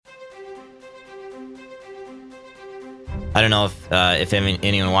I don't know if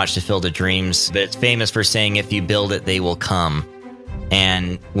anyone watched The Field of Dreams, but it's famous for saying, if you build it, they will come.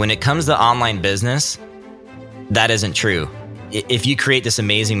 And when it comes to online business, that isn't true. If you create this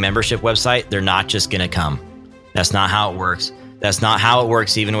amazing membership website, they're not just going to come. That's not how it works. That's not how it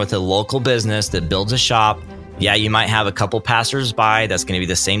works even with a local business that builds a shop. Yeah, you might have a couple passersby. That's going to be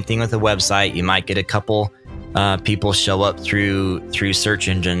the same thing with a website. You might get a couple people show up through search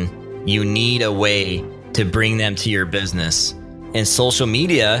engine. You need a way to bring them to your business. And social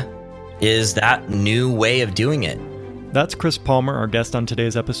media is that new way of doing it. That's Chris Palmer, our guest on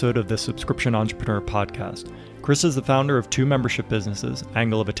today's episode of the Subscription Entrepreneur Podcast. Chris is the founder of two membership businesses,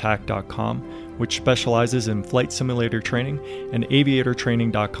 angleofattack.com, which specializes in flight simulator training, and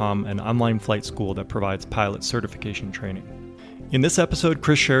aviatortraining.com, an online flight school that provides pilot certification training. In this episode,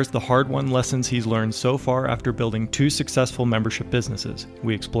 Chris shares the hard-won lessons he's learned so far after building two successful membership businesses.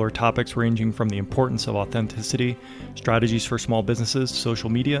 We explore topics ranging from the importance of authenticity, strategies for small businesses, social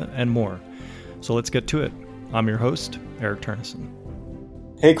media, and more. So let's get to it. I'm your host, Eric Turnison.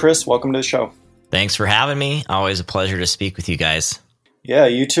 Hey, Chris, welcome to the show. Thanks for having me. Always a pleasure to speak with you guys. Yeah,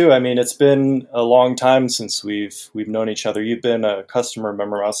 you too. I mean, it's been a long time since we've known each other. You've been a customer of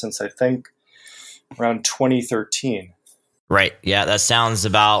MemberMouse since, I think, around 2013. Right. Yeah, that sounds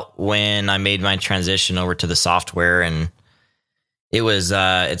about when I made my transition over to the software, and it was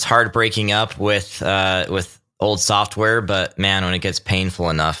it's hard breaking up with old software, but man, when it gets painful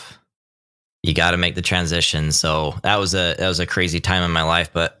enough, you got to make the transition. So that was a crazy time in my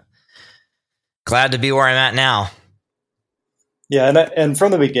life, but glad to be where I'm at now. Yeah, and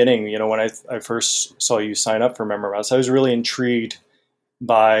from the beginning, when I first saw you sign up for MemberMouse, I was really intrigued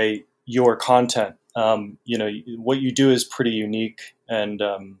by your content. What you do is pretty unique. And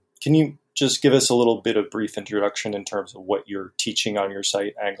can you just give us a little bit of brief introduction in terms of what you're teaching on your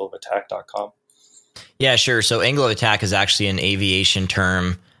site, angleofattack.com? Yeah, sure. So Angle of Attack is actually an aviation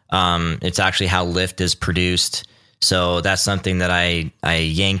term. It's actually how lift is produced. So that's something that I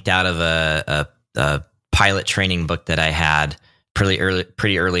yanked out of a pilot training book that I had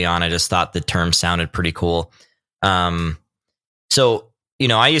pretty early on. I just thought the term sounded pretty cool. So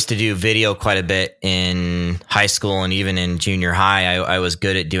I used to do video quite a bit in high school and even in junior high. I was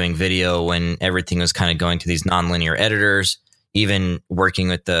good at doing video when everything was kind of going to these nonlinear editors. Even working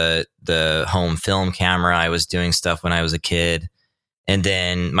with the home film camera, I was doing stuff when I was a kid. And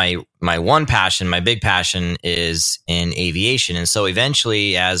then my big passion is in aviation. And so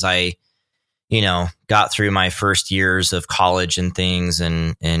eventually, as I got through my first years of college and things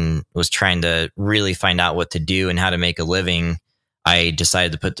and was trying to really find out what to do and how to make a living, I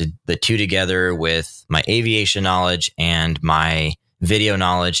decided to put the two together with my aviation knowledge and my video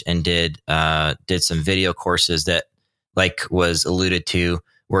knowledge, and did some video courses that, like was alluded to,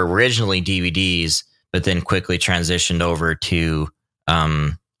 were originally DVDs, but then quickly transitioned over to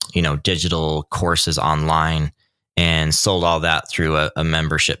digital courses online, and sold all that through a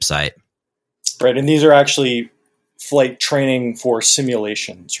membership site. Right, and these are actually flight training for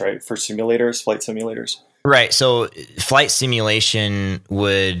simulations, right? For simulators, flight simulators. Right. So flight simulation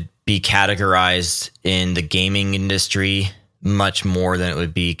would be categorized in the gaming industry much more than it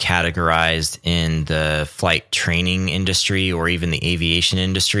would be categorized in the flight training industry or even the aviation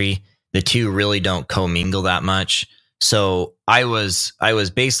industry. The two really don't commingle that much. So I was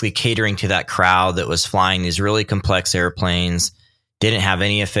basically catering to that crowd that was flying these really complex airplanes, didn't have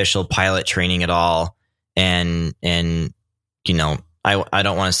any official pilot training at all. And I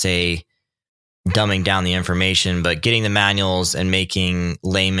don't want to say dumbing down the information, but getting the manuals and making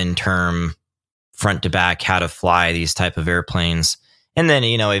layman term front to back how to fly these type of airplanes. And then,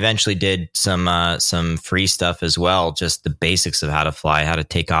 eventually did some free stuff as well, just the basics of how to fly, how to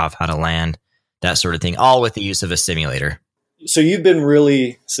take off, how to land, that sort of thing, all with the use of a simulator. So you've been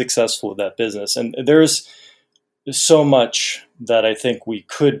really successful with that business, and there's so much that I think we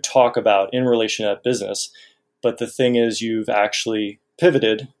could talk about in relation to that business. But the thing is, you've actually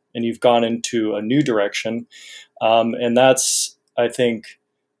pivoted and you've gone into a new direction. And that's, I think,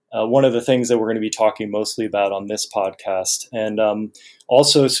 one of the things that we're going to be talking mostly about on this podcast. And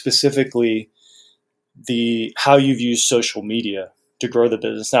also specifically how you've used social media to grow the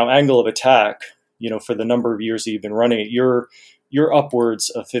business. Now, Angle of Attack, for the number of years that you've been running it, you're upwards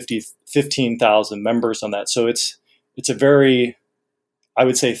of 15,000 members on that. So it's a very, I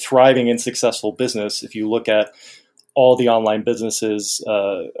would say, thriving and successful business if you look at all the online businesses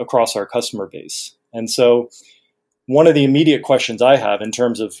across our customer base. And so one of the immediate questions I have in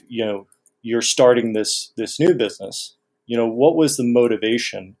terms of, you're starting this new business, what was the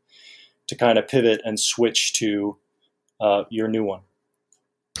motivation to kind of pivot and switch to your new one?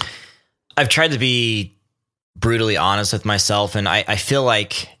 I've tried to be brutally honest with myself. And I feel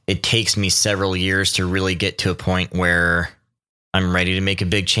like it takes me several years to really get to a point where I'm ready to make a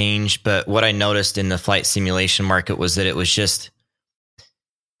big change. But what I noticed in the flight simulation market was that it was just,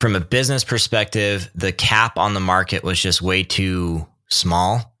 from a business perspective, the cap on the market was just way too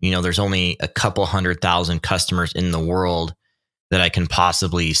small. There's only a couple 100,000 customers in the world that I can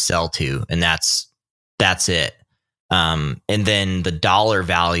possibly sell to. And that's it. And then the dollar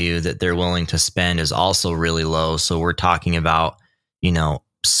value that they're willing to spend is also really low. So we're talking about,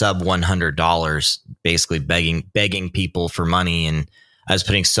 sub $100, basically begging people for money. And I was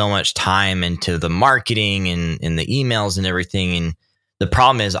putting so much time into the marketing and the emails and everything. And the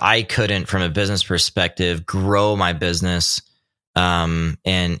problem is I couldn't, from a business perspective, grow my business, and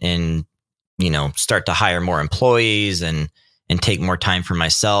start to hire more employees and take more time for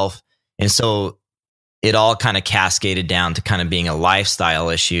myself. And so it all kind of cascaded down to kind of being a lifestyle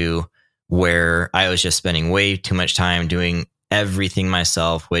issue where I was just spending way too much time doing everything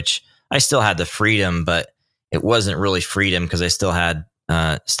myself, which I still had the freedom, but it wasn't really freedom because I still had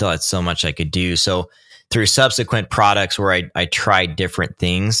so much I could do. So through subsequent products where I tried different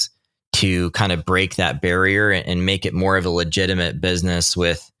things to kind of break that barrier and make it more of a legitimate business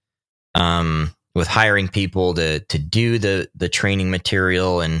with hiring people to do the training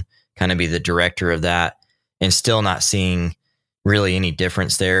material and kind of be the director of that, and still not seeing really any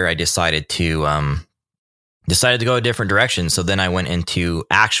difference there, I decided to go a different direction. So then I went into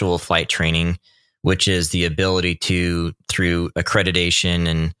actual flight training, which is the ability to, through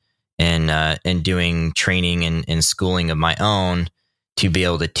accreditation and doing training and schooling of my own, to be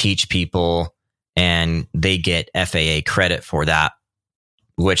able to teach people, and they get FAA credit for that,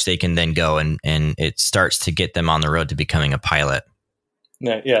 which they can then go and it starts to get them on the road to becoming a pilot.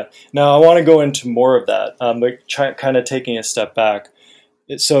 Yeah. Now I want to go into more of that, but kind of taking a step back.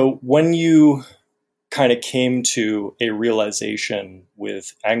 So when you kind of came to a realization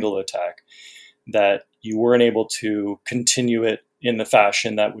with Angle Attack that you weren't able to continue it in the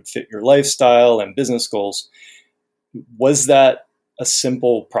fashion that would fit your lifestyle and business goals, was that a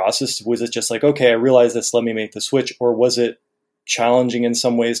simple process? Was it just like, okay, I realize this, let me make the switch? Or was it challenging in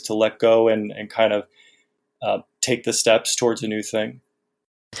some ways to let go and kind of take the steps towards a new thing?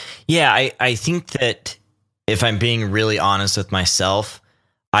 Yeah, I think that if I'm being really honest with myself,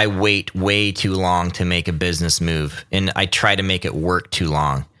 I wait way too long to make a business move, and I try to make it work too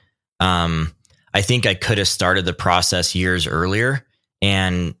long. I think I could have started the process years earlier,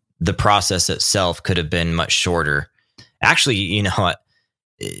 and the process itself could have been much shorter. Actually,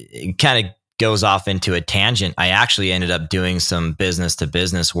 it kind of goes off into a tangent. I actually ended up doing some business to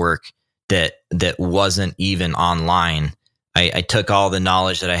business work that wasn't even online. I took all the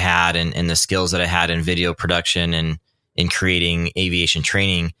knowledge that I had and the skills that I had in video production and in creating aviation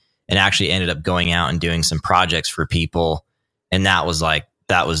training, and actually ended up going out and doing some projects for people. And that was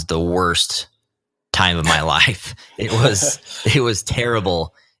the worst time of my life. It was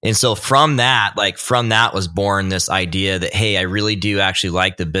terrible. And so from that was born this idea that, hey, I really do actually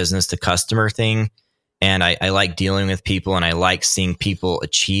like the business to customer thing. And I like dealing with people, and I like seeing people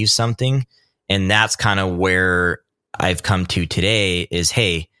achieve something. And that's kind of where I've come to today is,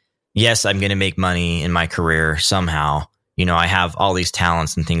 hey, yes, I'm going to make money in my career somehow. I have all these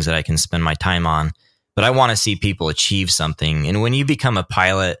talents and things that I can spend my time on, but I want to see people achieve something. And when you become a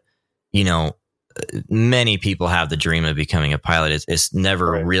pilot, many people have the dream of becoming a pilot. It's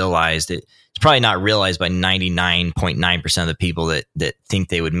never realized. It's probably not realized by 99.9% of the people that think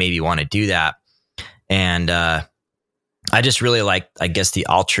they would maybe want to do that. And I just really like, I guess, the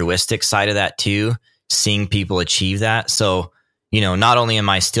altruistic side of that too, seeing people achieve that. So, not only am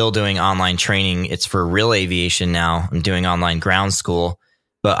I still doing online training, it's for real aviation now. I'm doing online ground school,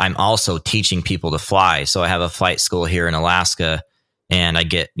 but I'm also teaching people to fly. So I have a flight school here in Alaska, and I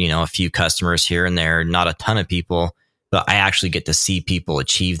get, a few customers here and there, not a ton of people, but I actually get to see people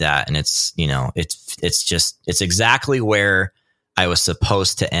achieve that. And it's exactly where I was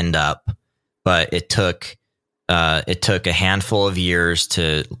supposed to end up, but it took a handful of years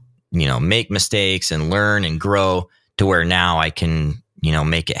to, make mistakes and learn and grow to where now I can,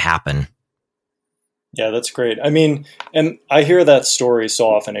 make it happen. Yeah, that's great. I mean, and I hear that story so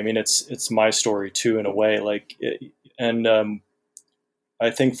often. I mean, it's my story too, in a way, I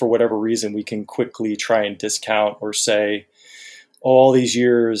think for whatever reason, we can quickly try and discount or say, oh, all these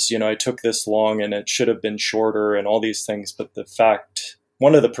years, I took this long and it should have been shorter and all these things. But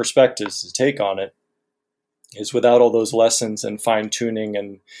one of the perspectives to take on it is, without all those lessons and fine tuning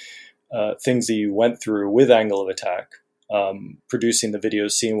and things that you went through with Angle of Attack, producing the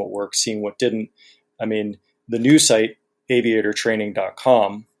videos, seeing what worked, seeing what didn't. I mean, the new site,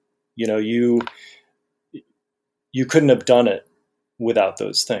 aviatortraining.com, you couldn't have done it without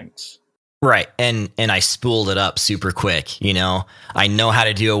those things. Right. And I spooled it up super quick. I know how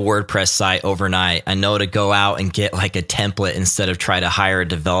to do a WordPress site overnight. I know to go out and get like a template instead of try to hire a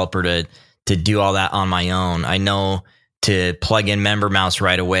developer to do all that on my own. I know to plug in MemberMouse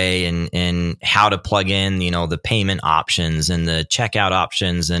right away and how to plug in, the payment options and the checkout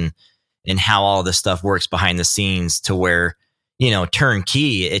options and how all this stuff works behind the scenes to where,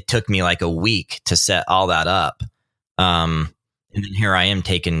 turnkey, it took me like a week to set all that up. And then here I am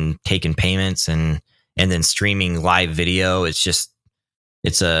taking payments and then streaming live video.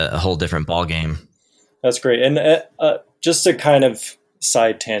 It's a whole different ballgame. That's great. And just a kind of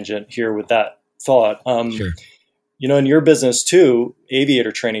side tangent here with that thought. Sure. In your business too,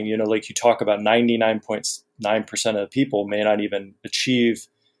 aviator training, like you talk about 99.9% of the people may not even achieve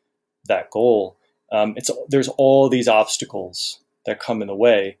that goal. There's all these obstacles that come in the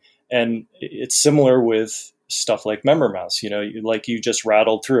way. And it's similar with stuff like MemberMouse, like you just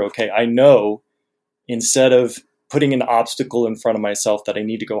rattled through. Okay, I know instead of putting an obstacle in front of myself that I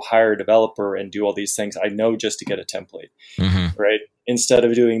need to go hire a developer and do all these things, I know just to get a template, right? Instead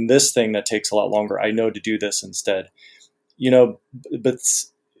of doing this thing that takes a lot longer, I know to do this instead. But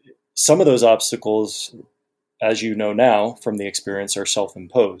some of those obstacles, as you know now from the experience, are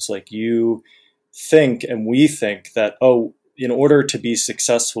self-imposed. Like you think and we think that, in order to be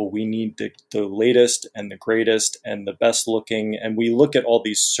successful, we need the latest and the greatest and the best looking. And we look at all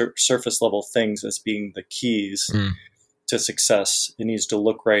these surface level things as being the keys to success. It needs to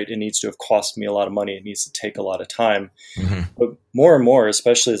look right. It needs to have cost me a lot of money. It needs to take a lot of time. But more and more,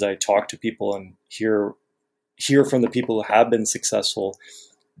 especially as I talk to people and hear from the people who have been successful,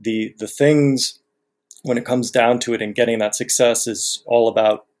 the things when it comes down to it and getting that success is all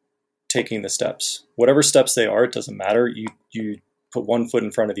about taking the steps, whatever steps they are. It doesn't matter. You put one foot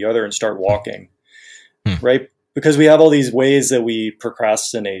in front of the other and start walking, right? Because we have all these ways that we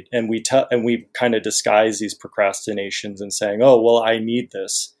procrastinate, and we kind of disguise these procrastinations and saying, "Oh, well, I need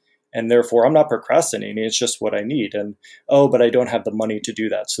this, and therefore I'm not procrastinating. It's just what I need." And but I don't have the money to do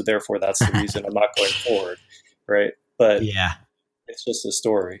that, so therefore that's the reason I'm not going forward, right? But yeah, it's just a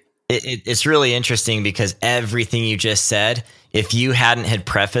story. It's really interesting because everything you just said, if you hadn't had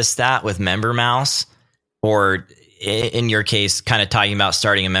prefaced that with MemberMouse, or in your case, kind of talking about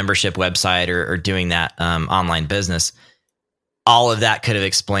starting a membership website or doing that online business, all of that could have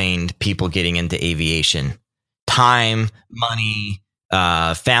explained people getting into aviation. Time, money,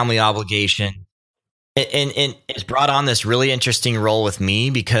 family obligation. And it's brought on this really interesting role with me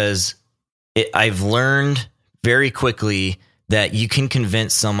because I've learned very quickly that you can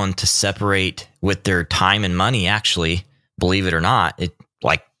convince someone to separate with their time and money. Actually, believe it or not,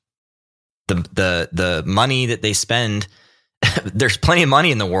 the money that they spend, there's plenty of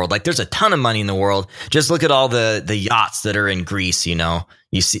money in the world. Like there's a ton of money in the world. Just look at all the yachts that are in Greece, you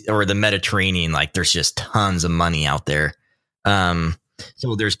see, or the Mediterranean. Like there's just tons of money out there.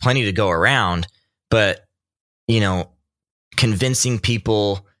 So there's plenty to go around, but convincing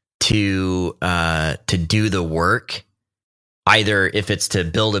people to do the work, either if it's to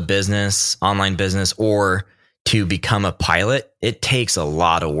build a business, online business, or to become a pilot, it takes a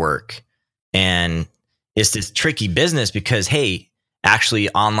lot of work. And it's this tricky business because, hey, actually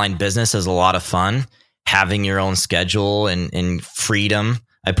online business is a lot of fun. Having your own schedule and freedom.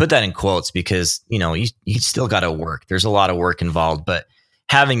 I put that in quotes because, you still got to work. There's a lot of work involved, but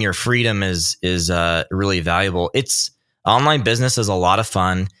having your freedom is really valuable. Online business is a lot of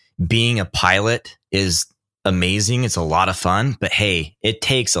fun. Being a pilot is amazing. It's a lot of fun, but hey, it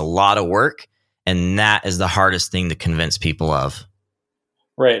takes a lot of work, and that is the hardest thing to convince people of.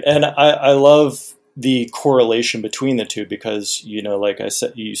 Right. And I love the correlation between the two because, like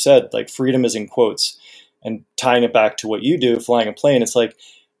you said, like freedom is in quotes, and tying it back to what you do, flying a plane. It's like,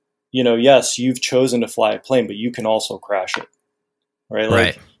 yes, you've chosen to fly a plane, but you can also crash it. Right.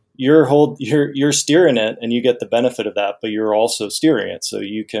 Like you're steering it and you get the benefit of that, but you're also steering it. So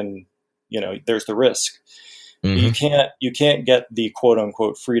you can, there's the risk. Mm-hmm. You can't get the quote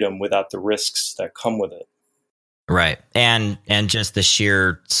unquote freedom without the risks that come with it. Right. And just the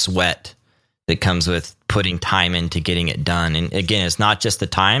sheer sweat that comes with putting time into getting it done. And again, it's not just the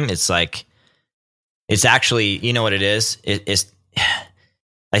time. It's like, it's actually, you know what it is?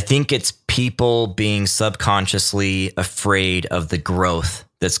 I think it's people being subconsciously afraid of the growth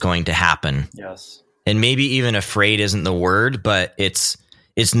that's going to happen. Yes. And maybe even afraid isn't the word, but it's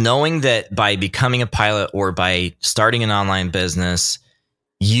knowing that by becoming a pilot or by starting an online business,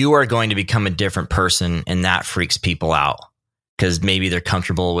 you are going to become a different person, and that freaks people out because maybe they're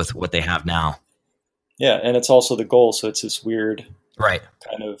comfortable with what they have now. Yeah, and it's also the goal, so it's this weird right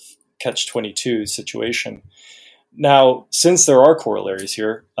kind of catch-22 situation. Now, since there are corollaries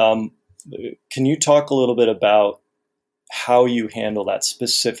here, can you talk a little bit about how you handle that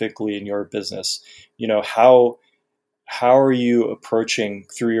specifically in your business? How are you approaching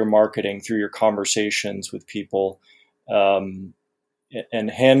through your marketing, through your conversations with people, and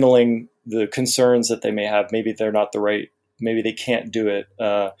handling the concerns that they may have? Maybe they're not the right, maybe they can't do it,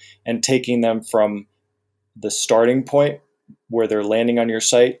 and taking them from the starting point where they're landing on your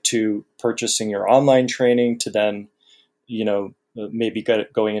site to purchasing your online training to then, maybe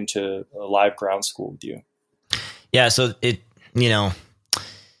going into a live ground school with you. Yeah. So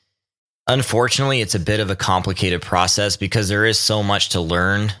unfortunately, it's a bit of a complicated process because there is so much to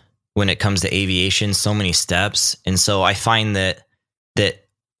learn when it comes to aviation, so many steps. And so I find that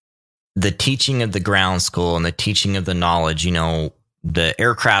the teaching of the ground school and the teaching of the knowledge, the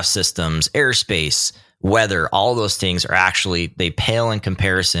aircraft systems, airspace, weather, all those things are actually, they pale in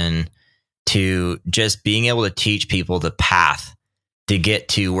comparison to just being able to teach people the path to get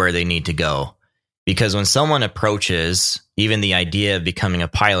to where they need to go. Because when someone approaches even the idea of becoming a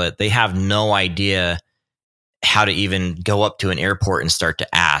pilot, they have no idea how to even go up to an airport and start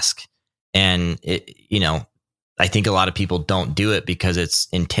to ask. And I think a lot of people don't do it because it's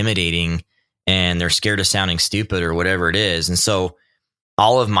intimidating and they're scared of sounding stupid or whatever it is. And so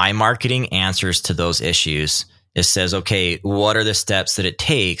all of my marketing answers to those issues. It says, okay, what are the steps that it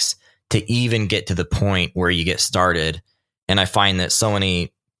takes to even get to the point where you get started? And I find that so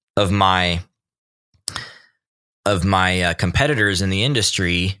many of my competitors in the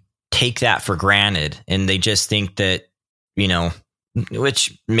industry take that for granted, and they just think that,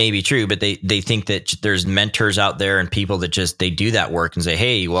 which may be true, but they think that there's mentors out there and people that just, they do that work and say,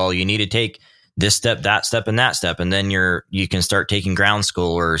 hey, well, you need to take this step, that step, and that step, and then you can start taking ground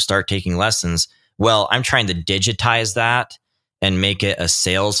school or start taking lessons. Well, I'm trying to digitize that and make it a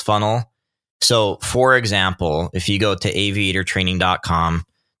sales funnel. So for example, if you go to aviatortraining.com,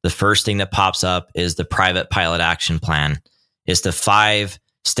 the first thing that pops up is the private pilot action plan. It's the 5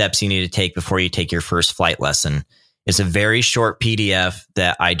 steps you need to take before you take your first flight lesson. It's a very short PDF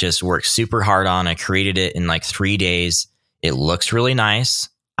that I just worked super hard on. I created it in like 3 days. It looks really nice.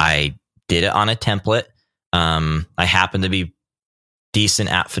 I did it on a template. I happen to be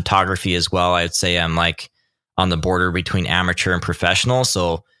decent at photography as well. I'd say I'm like on the border between amateur and professional.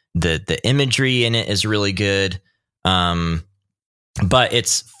 So the imagery in it is really good. But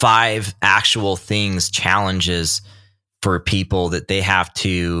it's 5 actual things, challenges for people that they have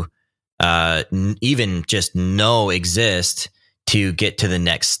to even just know exist to get to the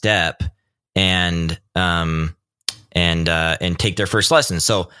next step and take their first lesson.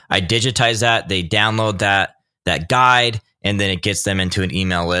 So I digitize that. They download that guide, and then it gets them into an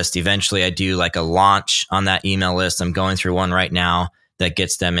email list. Eventually, I do like a launch on that email list. I'm going through one right now that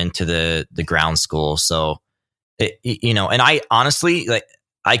gets them into the ground school. So, and I honestly, like,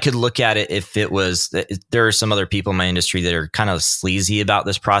 I could look at it if it was, there are some other people in my industry that are kind of sleazy about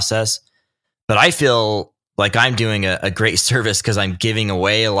this process, but I feel like I'm doing a great service because I'm giving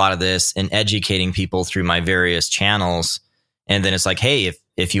away a lot of this and educating people through my various channels. And then it's like, hey,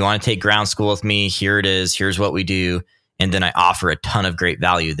 if you want to take ground school with me, here it is. Here's what we do. And then I offer a ton of great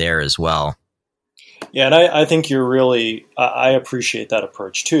value there as well. Yeah, and I think you're really, I appreciate that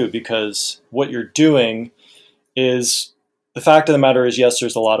approach too, because what you're doing is, the fact of the matter is, yes,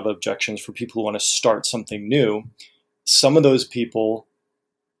 there's a lot of objections for people who want to start something new. Some of those people,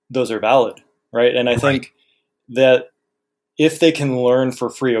 those are valid, right? And I think that if they can learn for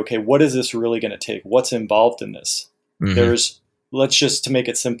free, okay, what is this really going to take? What's involved in this? Mm-hmm. Let's just, to make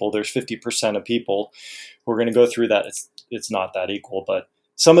it simple, there's 50% of people who are going to go through that. It's not that equal, but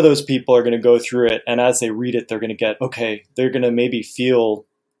some of those people are going to go through it. And as they read it, they're going to get, okay, they're going to maybe feel,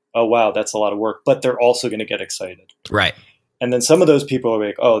 oh, wow, that's a lot of work, but they're also going to get excited. Right. And then some of those people are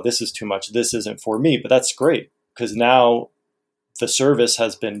like, oh, this is too much. This isn't for me. But that's great, because now the service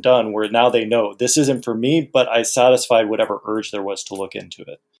has been done where now they know this isn't for me, but I satisfied whatever urge there was to look into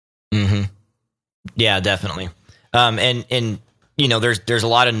it. Mm-hmm. Yeah, definitely. And there's a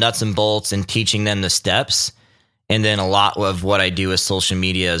lot of nuts and bolts in teaching them the steps. And then a lot of what I do with social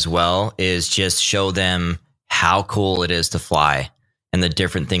media as well is just show them how cool it is to fly and the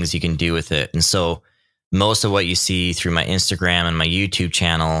different things you can do with it. And so most of what you see through my Instagram and my YouTube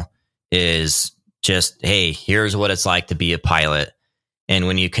channel is just, hey, here's what it's like to be a pilot. And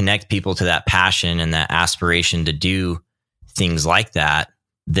when you connect people to that passion and that aspiration to do things like that,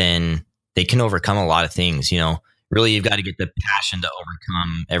 then they can overcome a lot of things. Really, you've got to get the passion to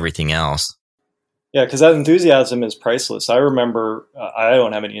overcome everything else. Yeah, because that enthusiasm is priceless. I remember I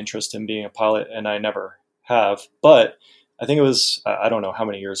don't have any interest in being a pilot, and I never have. But I think it was, I don't know how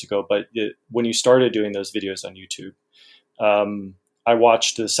many years ago, but when you started doing those videos on YouTube, I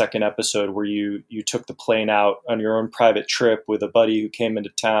watched the second episode where you took the plane out on your own private trip with a buddy who came into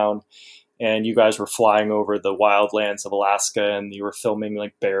town, and you guys were flying over the wildlands of Alaska, and you were filming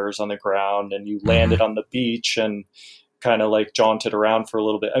like bears on the ground, and you landed on the beach and kind of like jaunted around for a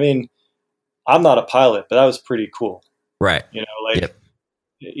little bit. I mean, I'm not a pilot, but that was pretty cool. Right. Like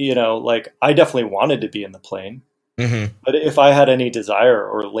I definitely wanted to be in the plane, but if I had any desire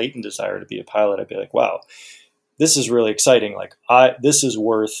or latent desire to be a pilot, I'd be like, wow, this is really exciting. Like this is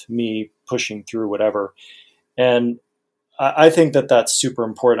worth me pushing through whatever. And I think that that's super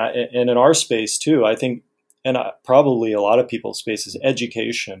important. And in our space too, I think, and probably a lot of people's spaces,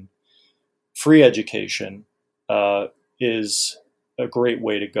 education, free education, is a great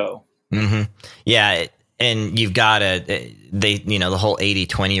way to go. Yeah. And you've got the whole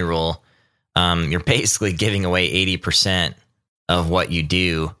 80-20 rule. You're basically giving away 80% of what you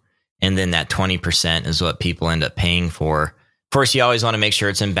do. And then that 20% is what people end up paying for. Of course, you always want to make sure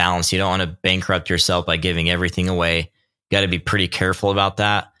it's in balance. You don't want to bankrupt yourself by giving everything away. You got to be pretty careful about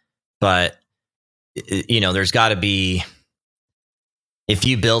that. But, there's got to be, if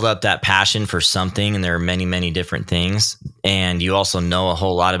you build up that passion for something, and there are many, many different things, and you also know a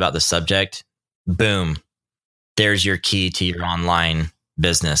whole lot about the subject, boom, there's your key to your online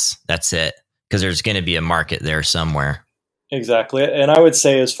business. That's it. Because there's going to be a market there somewhere. Exactly. And I would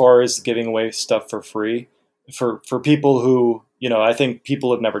say, as far as giving away stuff for free, for people who, I think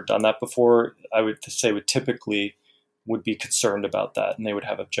people have never done that before, I would say typically would be concerned about that, and they would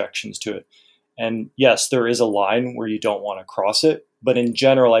have objections to it. And yes, there is a line where you don't want to cross it. But in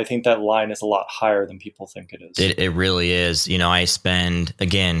general, I think that line is a lot higher than people think it is. It really is. I spend,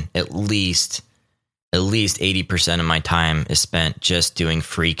 again, at least 80% of my time is spent just doing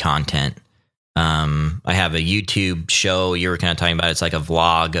free content. I have a YouTube show you were kind of talking about. It's like a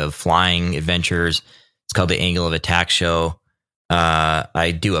vlog of flying adventures. It's called the Angle of Attack Show.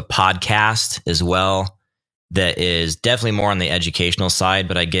 I do a podcast as well that is definitely more on the educational side,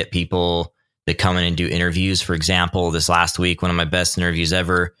 but I get people that come in and do interviews. For example, this last week, one of my best interviews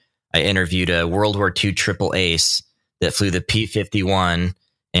ever, I interviewed a World War II triple ace that flew the P-51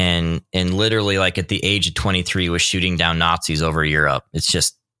 and literally, like, at the age of 23 was shooting down Nazis over Europe.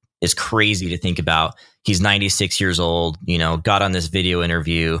 It's crazy to think about. He's 96 years old, got on this video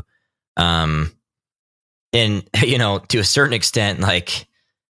interview. And, to a certain extent, like,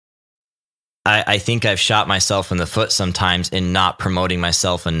 I think I've shot myself in the foot sometimes in not promoting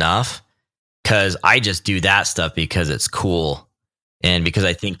myself enough, because I just do that stuff because it's cool and because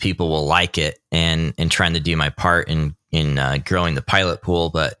I think people will like it, and trying to do my part in growing the pilot pool.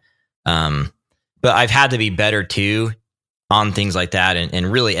 But I've had to be better too on things like that,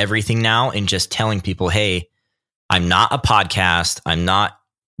 and really everything now, and just telling people, hey, I'm not a podcast. I'm not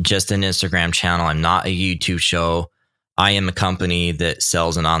just an Instagram channel. I'm not a YouTube show. I am a company that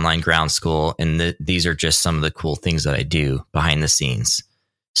sells an online ground school, and these are just some of the cool things that I do behind the scenes.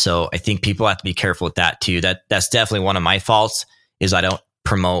 So I think people have to be careful with that too. That's definitely one of my faults, is I don't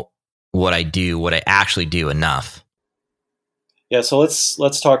promote what I do, what I actually do, enough. Yeah, so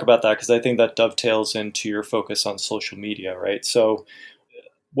let's talk about that, because I think that dovetails into your focus on social media, right? So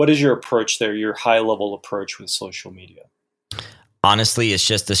what is your approach there, your high-level approach with social media? Honestly, it's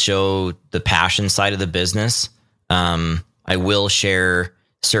just to show the passion side of the business. I will share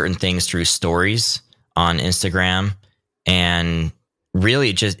certain things through stories on Instagram, and really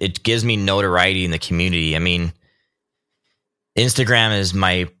it gives me notoriety in the community. I mean, Instagram is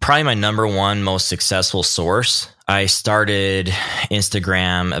probably my number one most successful source. I started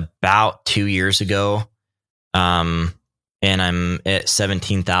Instagram about 2 years ago, and I'm at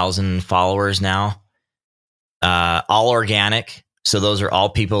 17,000 followers now. All organic. So those are all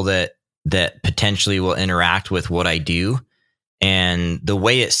people that potentially will interact with what I do. And the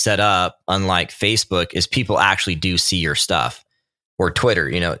way it's set up, unlike Facebook, is people actually do see your stuff, or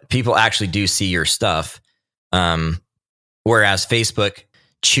Twitter, people actually do see your stuff. Whereas Facebook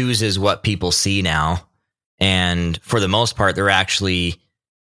chooses what people see now. And for the most part, they're actually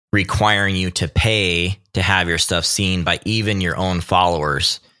requiring you to pay to have your stuff seen by even your own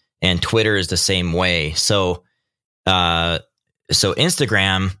followers. And Twitter is the same way. So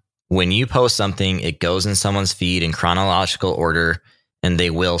Instagram, when you post something, it goes in someone's feed in chronological order, and they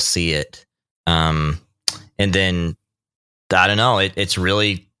will see it. And then, I don't know, it's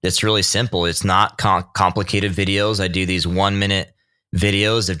really simple. It's not complicated videos. I do these 1-minute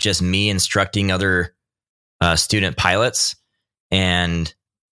videos of just me instructing other student pilots, and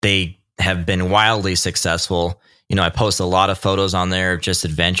they have been wildly successful. I post a lot of photos on there of just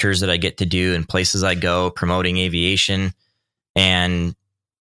adventures that I get to do and places I go, promoting aviation. And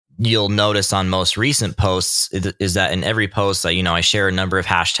you'll notice on most recent posts is that in every post, I share a number of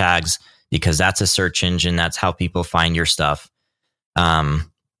hashtags because that's a search engine. That's how people find your stuff.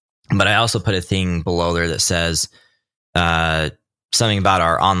 But I also put a thing below there that says something about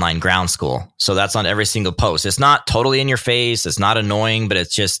our online ground school. So that's on every single post. It's not totally in your face. It's not annoying, but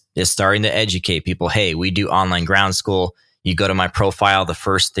it's starting to educate people. Hey, we do online ground school. You go to my profile, the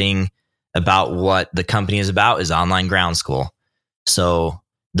first thing about what the company is about is online ground school. So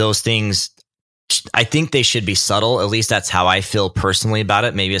those things, I think they should be subtle. At least that's how I feel personally about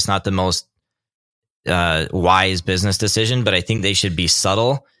it. Maybe it's not the most wise business decision, but I think they should be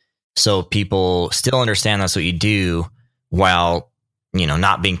subtle so people still understand that's what you do while,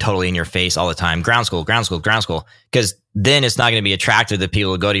 not being totally in your face all the time. Ground school, ground school, ground school. Because then it's not going to be attractive to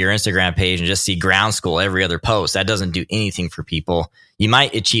people to go to your Instagram page and just see ground school every other post. That doesn't do anything for people. You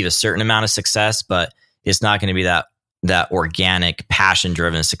might achieve a certain amount of success, but it's not going to be that organic,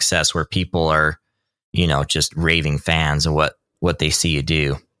 passion-driven success where people are, just raving fans of what they see you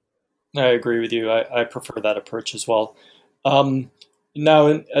do. I agree with you. I prefer that approach as well. Now,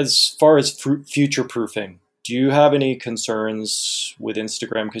 as far as future-proofing, do you have any concerns with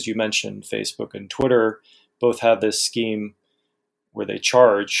Instagram? Because you mentioned Facebook and Twitter both have this scheme where they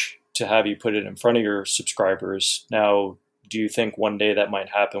charge to have you put it in front of your subscribers. Now, do you think one day that might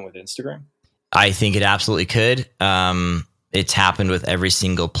happen with Instagram? I think it absolutely could. It's happened with every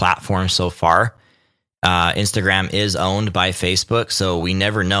single platform so far. Instagram is owned by Facebook, so we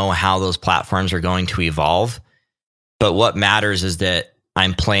never know how those platforms are going to evolve. But what matters is that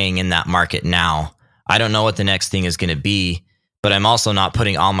I'm playing in that market now. I don't know what the next thing is going to be, but I'm also not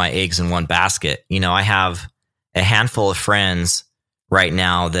putting all my eggs in one basket. I have a handful of friends right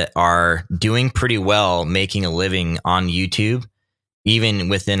now that are doing pretty well, making a living on YouTube, even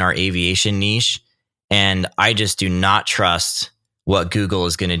within our aviation niche. And I just do not trust what Google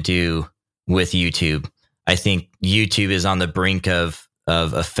is going to do with YouTube. I think YouTube is on the brink of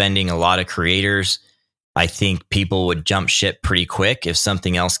offending a lot of creators. I think people would jump ship pretty quick if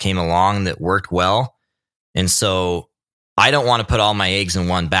something else came along that worked well. And so I don't want to put all my eggs in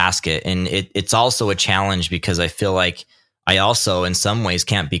one basket. And it's also a challenge because I feel like I also, in some ways,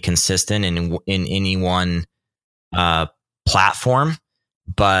 can't be consistent in any one platform.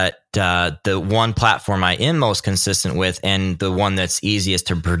 But the one platform I am most consistent with and the one that's easiest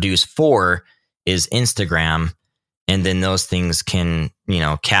to produce for is Instagram. And then those things can,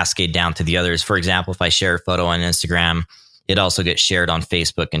 cascade down to the others. For example, if I share a photo on Instagram, it also gets shared on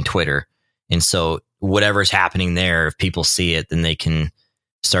Facebook and Twitter. And so whatever's happening there, if people see it, then they can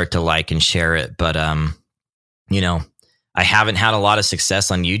start to like and share it. But, I haven't had a lot of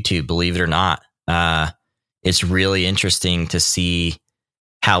success on YouTube, believe it or not. It's really interesting to see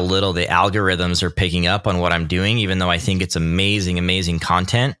how little the algorithms are picking up on what I'm doing, even though I think it's amazing, amazing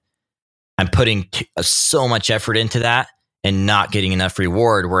content. I'm putting so much effort into that and not getting enough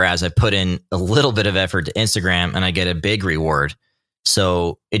reward. Whereas I put in a little bit of effort to Instagram and I get a big reward.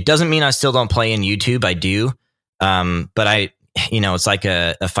 So it doesn't mean I still don't play in YouTube. I do. But it's like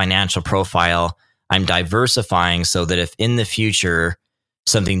a financial profile. I'm diversifying so that if in the future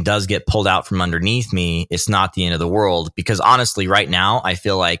something does get pulled out from underneath me, it's not the end of the world. Because honestly, right now, I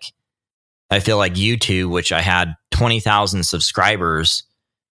feel like YouTube, which I had 20,000 subscribers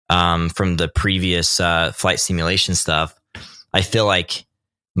from the previous flight simulation stuff, I feel like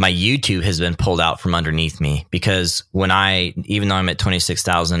my YouTube has been pulled out from underneath me because even though I'm at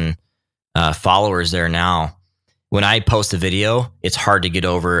 26,000 followers there now, when I post a video, it's hard to get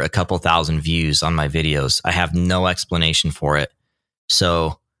over a couple thousand views on my videos. I have no explanation for it.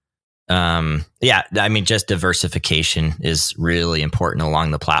 So, just diversification is really important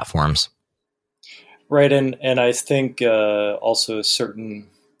along the platforms. Right. And I think also a certain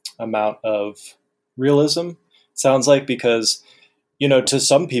amount of realism, sounds like, because, to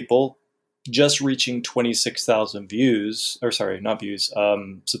some people, just reaching 26,000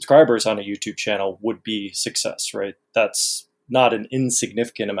 subscribers on a YouTube channel would be success, right? That's not an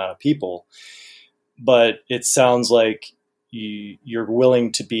insignificant amount of people. But it sounds like you're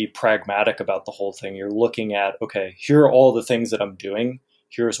willing to be pragmatic about the whole thing. You're looking at, okay, here are all the things that I'm doing.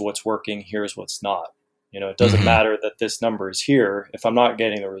 Here's what's working. Here's what's not. It doesn't matter that this number is here. If I'm not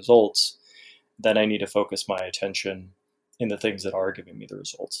getting the results, then I need to focus my attention in the things that are giving me the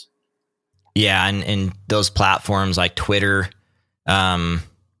results. Yeah, and those platforms like Twitter, I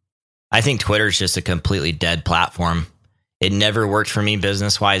think Twitter is just a completely dead platform. It never worked for me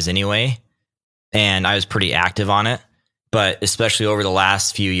business-wise anyway, and I was pretty active on it. But especially over the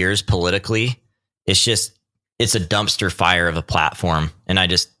last few years politically, it's a dumpster fire of a platform, and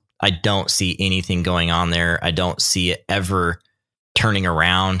I don't see anything going on there. I don't see it ever turning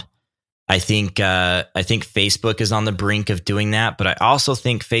around. I think Facebook is on the brink of doing that, but I also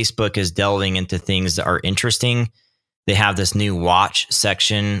think Facebook is delving into things that are interesting. They have this new watch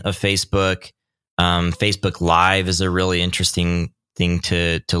section of Facebook. Facebook Live is a really interesting thing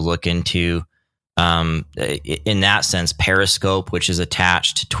to look into. In that sense, Periscope, which is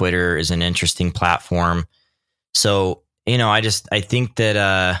attached to Twitter, is an interesting platform. So, I think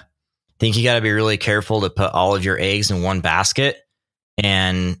that you got to be really careful to put all of your eggs in one basket.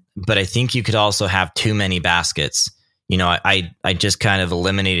 But I think you could also have too many baskets. I just kind of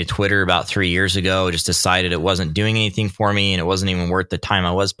eliminated Twitter about 3 years ago, just decided it wasn't doing anything for me and it wasn't even worth the time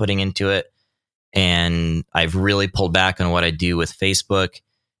I was putting into it. And I've really pulled back on what I do with Facebook.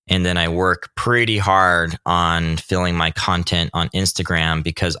 And then I work pretty hard on filling my content on Instagram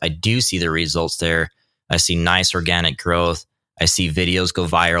because I do see the results there. I see nice organic growth. I see videos go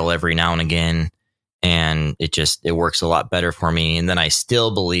viral every now and again. And it works a lot better for me. And then I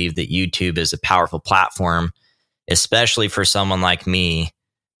still believe that YouTube is a powerful platform, especially for someone like me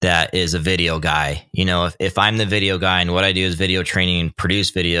that is a video guy. If I'm the video guy and what I do is video training and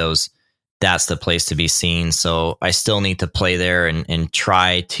produce videos, that's the place to be seen. So I still need to play there and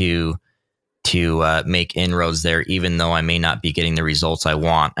try to make inroads there, even though I may not be getting the results I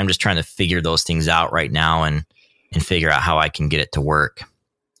want. I'm just trying to figure those things out right now and figure out how I can get it to work.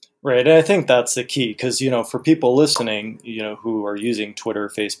 Right. And I think that's the key because, for people listening, who are using Twitter,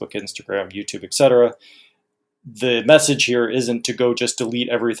 Facebook, Instagram, YouTube, etc., the message here isn't to go just delete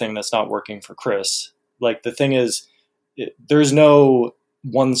everything that's not working for Chris. Like the thing is, there's no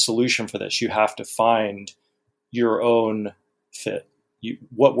one solution for this. You have to find your own fit.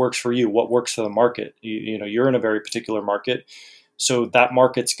 What works for you? What works for the market? You're in a very particular market. So that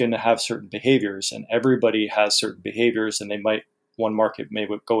market's going to have certain behaviors and everybody has certain behaviors and one market may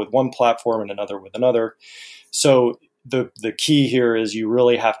go with one platform and another with another. So the key here is you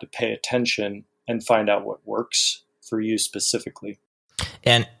really have to pay attention and find out what works for you specifically.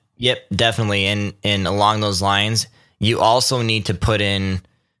 And yep, definitely. And along those lines, you also need to put in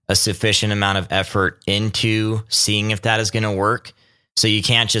a sufficient amount of effort into seeing if that is going to work. So you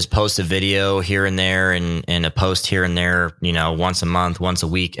can't just post a video here and there and a post here and there, once a month, once a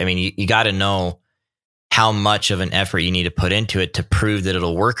week. I mean, you got to know how much of an effort you need to put into it to prove that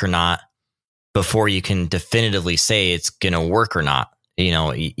it'll work or not before you can definitively say it's going to work or not.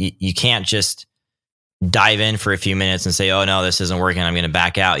 You can't just dive in for a few minutes and say, oh, no, this isn't working, I'm going to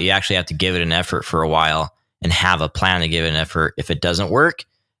back out. You actually have to give it an effort for a while and have a plan to give it an effort. If it doesn't work,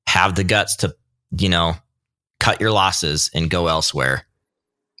 have the guts to, cut your losses and go elsewhere.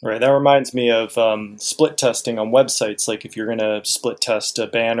 Right. That reminds me of split testing on websites. Like if you're going to split test a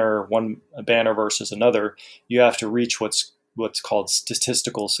banner versus another, you have to reach what's called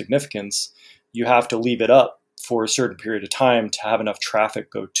statistical significance. You have to leave it up for a certain period of time to have enough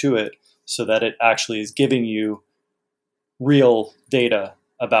traffic go to it so that it actually is giving you real data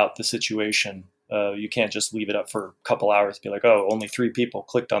about the situation. You can't just leave it up for a couple hours and be like, oh, only 3 people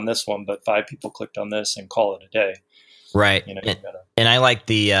clicked on this one, but 5 people clicked on this and call it a day. Right. And I like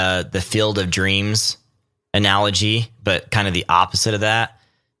the Field of Dreams analogy, but kind of the opposite of that.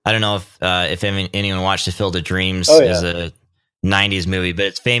 I don't know if anyone watched The Field of Dreams. Oh, yeah. Is a 90s movie, but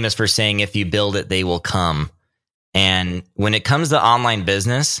it's famous for saying, if you build it, they will come. And when it comes to online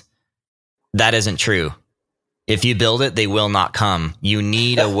business, that isn't true. If you build it, they will not come. You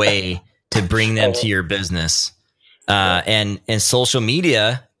need a way to bring them to your business. And social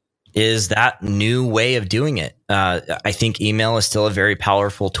media is that new way of doing it. I think email is still a very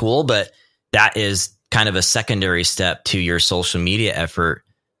powerful tool, but that is kind of a secondary step to your social media effort.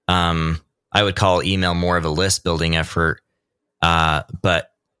 I would call email more of a list building effort.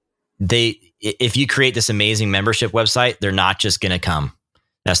 But if you create this amazing membership website, they're not just going to come.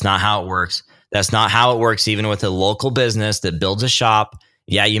 That's not how it works. That's not how it works even with a local business that builds a shop.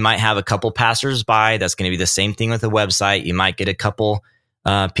 Yeah, you might have a couple passersby. That's going to be the same thing with a website. You might get a couple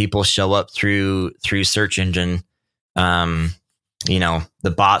people show up through search engine, the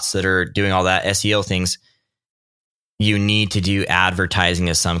bots that are doing all that SEO things. You need to do advertising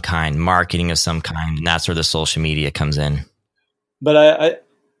of some kind, marketing of some kind, and that's where the social media comes in. But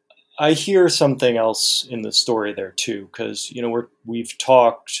I hear something else in the story there too, because we've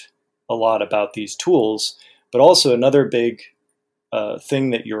talked a lot about these tools, but also another big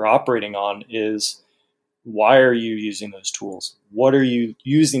thing that you're operating on is, why are you using those tools? What are you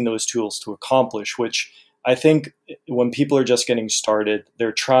using those tools to accomplish? Which I think when people are just getting started,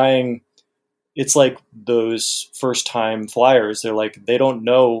 they're trying, it's like those first time flyers. They're like, they don't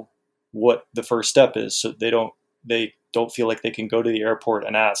know what the first step is. So they don't feel like they can go to the airport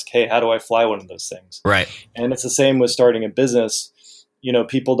and ask, hey, how do I fly one of those things? Right. And it's the same with starting a business.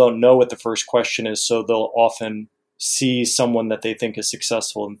 People don't know what the first question is, so they'll often see someone that they think is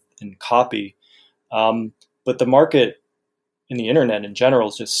successful and copy. But the market in the internet in general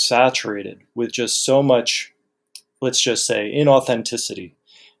is just saturated with just so much, let's just say, inauthenticity.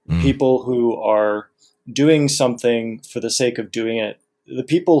 People who are doing something for the sake of doing it. The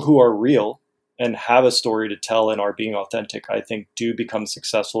people who are real and have a story to tell and are being authentic, I think, do become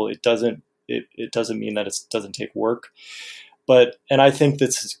successful. It doesn't mean that it doesn't take work. And I think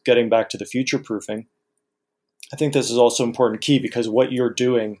this is getting back to the future proofing. I think this is also important key, because what you're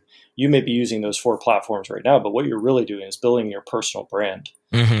doing, you may be using those 4 platforms right now, but what you're really doing is building your personal brand,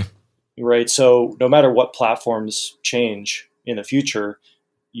 right? So no matter what platforms change in the future,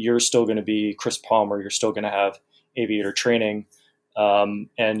 you're still going to be Chris Palmer. You're still going to have aviator training,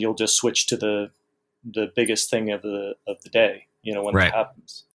 and you'll just switch to the biggest thing of the day, when it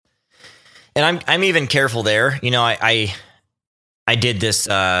happens. And I'm even careful there. I did this.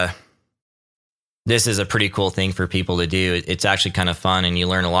 This is a pretty cool thing for people to do. It's actually kind of fun, and you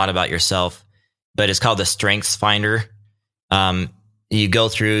learn a lot about yourself. But it's called the Strengths Finder. You go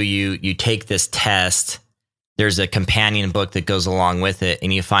through, you take this test. There's a companion book that goes along with it,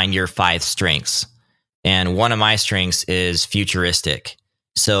 and you find your 5 strengths. And one of my strengths is futuristic.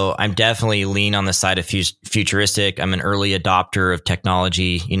 So I'm definitely lean on the side of futuristic. I'm an early adopter of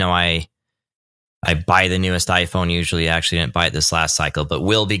technology. I buy the newest iPhone usually. I actually didn't buy it this last cycle, but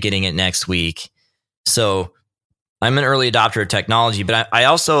will be getting it next week. So I'm an early adopter of technology, but I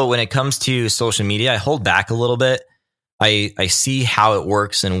also, when it comes to social media, I hold back a little bit. I see how it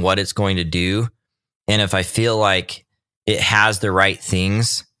works and what it's going to do. And if I feel like it has the right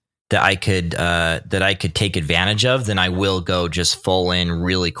things that I could take advantage of, then I will go just full in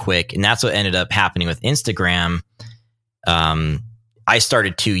really quick. And that's what ended up happening with Instagram. I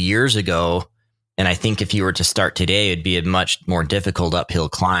started 2 years ago, and I think if you were to start today, it'd be a much more difficult uphill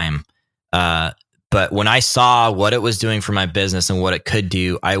climb. But when I saw what it was doing for my business and what it could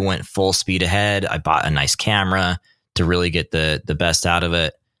do, I went full speed ahead. I bought a nice camera to really get the best out of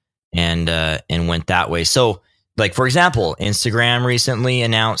it, and went that way. So, like, for example, Instagram recently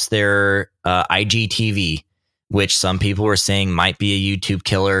announced their IGTV, which some people were saying might be a YouTube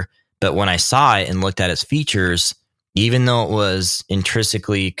killer. But when I saw it and looked at its features, even though it was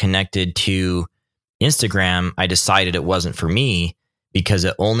intrinsically connected to Instagram, I decided it wasn't for me because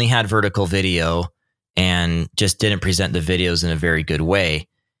it only had vertical video and just didn't present the videos in a very good way.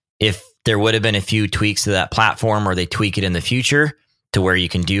 If there would have been a few tweaks to that platform, or they tweak it in the future to where you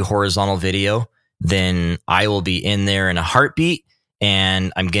can do horizontal video, then I will be in there in a heartbeat,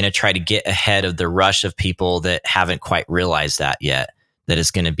 and I'm going to try to get ahead of the rush of people that haven't quite realized that yet, that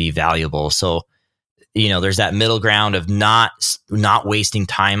it's going to be valuable. So, there's that middle ground of not wasting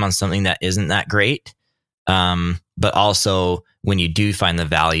time on something that isn't that great. But also, when you do find the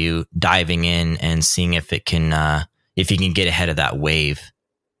value, diving in and seeing if you can get ahead of that wave.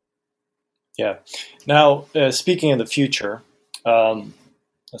 Yeah. Now, speaking of the future,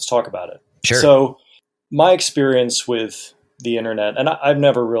 let's talk about it. Sure. So my experience with the internet, and I've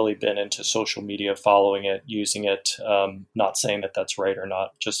never really been into social media, following it, using it, not saying that that's right or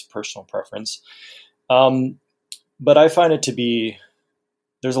not, just personal preference. But I find it to be,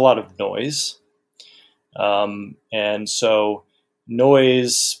 there's a lot of noise. And so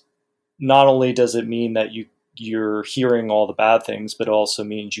noise, not only does it mean that you're hearing all the bad things, but it also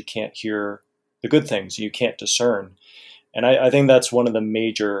means you can't hear the good things. You can't discern. And I think that's one of the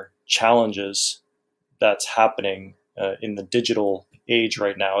major challenges that's happening in the digital age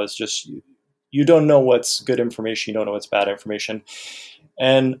right now, is just you don't know what's good information. You don't know what's bad information.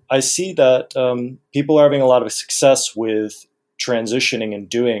 And I see that people are having a lot of success with transitioning and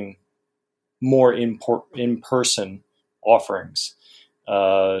doing more in-person offerings,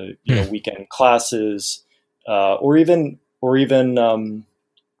 weekend classes, or even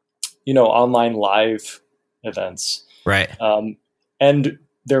online live events. Right. And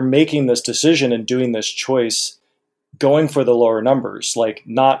they're making this decision and doing this choice, going for the lower numbers, like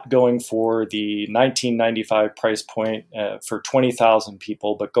not going for the $19.95 price point for 20,000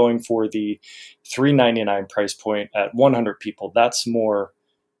 people, but going for the $3.99 price point at 100 people. That's more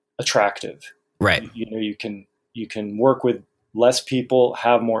attractive. Right. You can work with less people,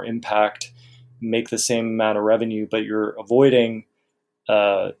 have more impact, make the same amount of revenue, but you're avoiding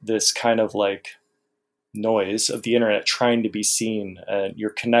this kind of like noise of the internet trying to be seen. You're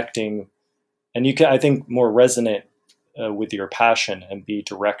connecting, and you can, I think, more resonate with your passion and be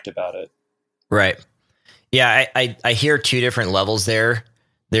direct about it. Right. Yeah, I hear two different levels there.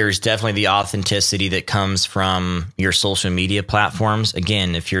 there's definitely the authenticity that comes from your social media platforms.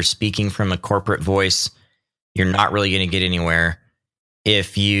 Again, if you're speaking from a corporate voice, you're not really going to get anywhere.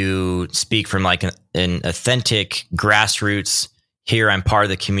 If you speak from like an authentic grassroots, here I'm part of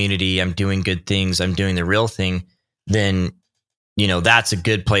the community, I'm doing good things, I'm doing the real thing, then that's a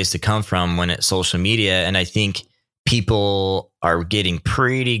good place to come from when it's social media. And I think people are getting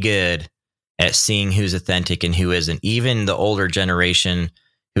pretty good at seeing who's authentic and who isn't. Even the older generation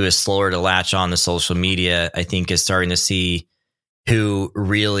who is slower to latch on to social media, I think is starting to see who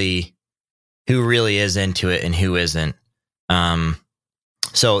really is into it and who isn't.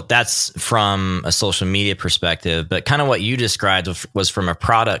 So that's from a social media perspective, but kind of what you described was from a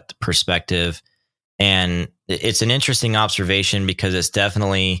product perspective. And it's an interesting observation because it's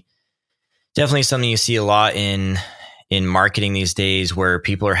definitely something you see a lot in marketing these days, where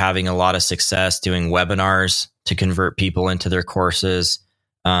people are having a lot of success doing webinars to convert people into their courses.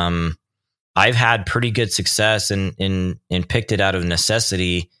 I've had pretty good success and picked it out of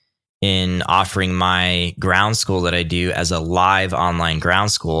necessity in offering my ground school that I do as a live online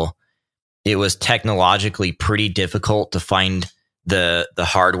ground school. It was technologically pretty difficult to find the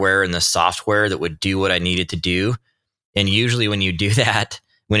hardware and the software that would do what I needed to do. And usually when you do that,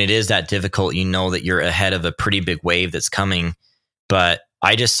 when it is that difficult, you know that you're ahead of a pretty big wave that's coming. But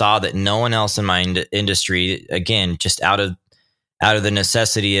I just saw that no one else in my industry, again, just out of the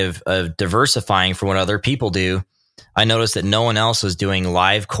necessity of diversifying from what other people do, I noticed that no one else was doing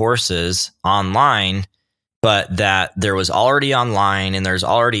live courses online, but that there was already online and there's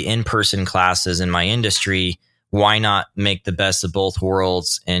already in-person classes in my industry. Why not make the best of both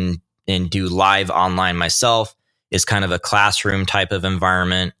worlds and do live online myself? It's kind of a classroom type of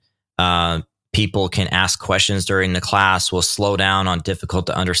environment. People can ask questions during the class. We'll slow down on difficult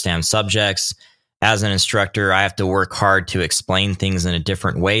to understand subjects. As an instructor, I have to work hard to explain things in a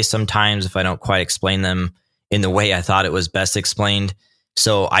different way sometimes if I don't quite explain them in the way I thought it was best explained.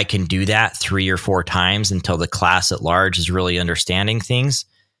 So I can do that 3 or 4 times until the class at large is really understanding things.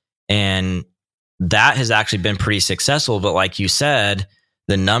 And that has actually been pretty successful. But like you said,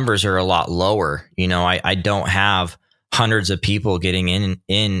 the numbers are a lot lower. I don't have hundreds of people getting in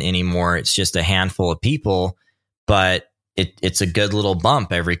anymore. It's just a handful of people, but it's a good little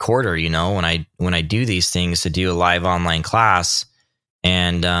bump every quarter, when I do these things to do a live online class.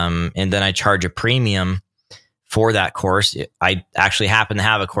 And then I charge a premium for that course. I actually happen to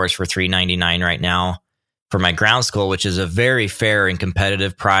have a course for $399 right now for my ground school, which is a very fair and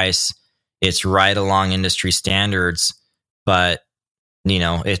competitive price. It's right along industry standards, but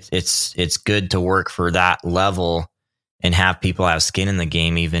it's good to work for that level and have people have skin in the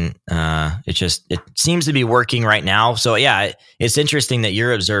game. Even it seems to be working right now. So yeah, it's interesting that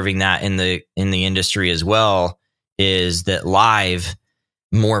you're observing that in the industry as well. Is that live,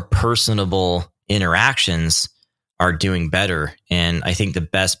 more personable interactions are doing better. And I think the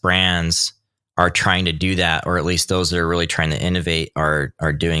best brands are trying to do that, or at least those that are really trying to innovate are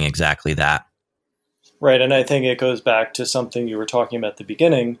doing exactly that. Right. And I think it goes back to something you were talking about at the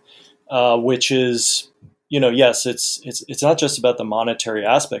beginning, which is, yes, it's not just about the monetary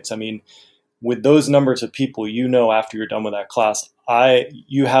aspects. I mean, with those numbers of people, after you're done with that class,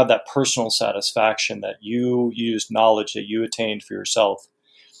 you have that personal satisfaction that you used knowledge that you attained for yourself,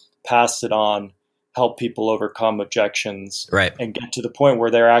 passed it on, help people overcome objections, right, and get to the point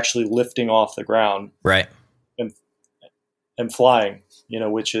where they're actually lifting off the ground, right, and flying.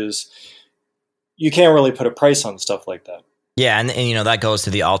 Which is, you can't really put a price on stuff like that. Yeah, and that goes to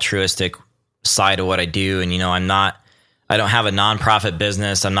the altruistic side of what I do. And I don't have a nonprofit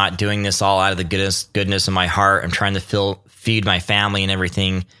business. I'm not doing this all out of the goodness of my heart. I'm trying to feed my family and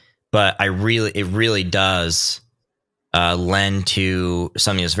everything, but it really does lend to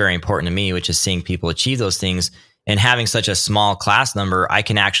something that's very important to me, which is seeing people achieve those things. And having such a small class number, I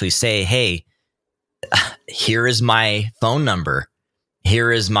can actually say, hey, here is my phone number.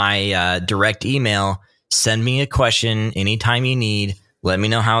 Here is my direct email. Send me a question anytime you need. Let me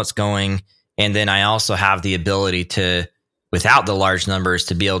know how it's going. And then I also have the ability to, without the large numbers,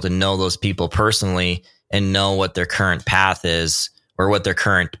 to be able to know those people personally and know what their current path is or what their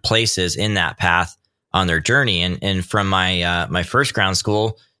current place is in that path on their journey. And from my first ground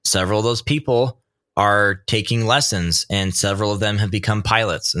school, several of those people are taking lessons and several of them have become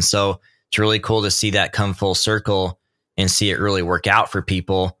pilots. And so it's really cool to see that come full circle and see it really work out for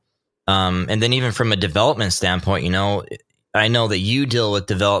people. And then even from a development standpoint, I know that you deal with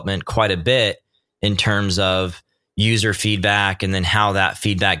development quite a bit in terms of user feedback and then how that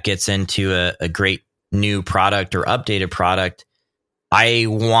feedback gets into a great new product or updated product. I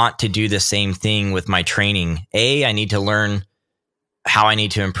want to do the same thing with my training. I need to learn how I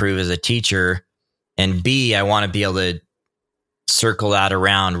need to improve as a teacher, and B, I want to be able to circle that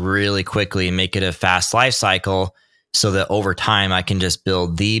around really quickly and make it a fast life cycle so that over time I can just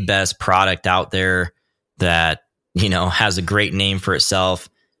build the best product out there that, has a great name for itself,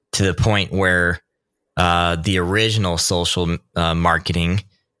 to the point where the original social marketing,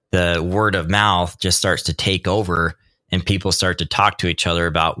 the word of mouth, just starts to take over, and people start to talk to each other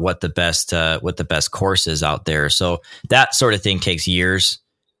about what the best course is out there. So that sort of thing takes years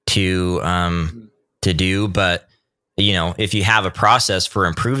to do. But if you have a process for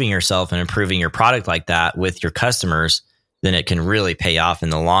improving yourself and improving your product like that with your customers, then it can really pay off in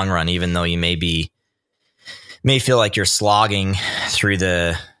the long run, even though you may feel like you're slogging through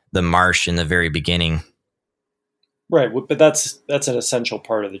the marsh in the very beginning. Right. But that's an essential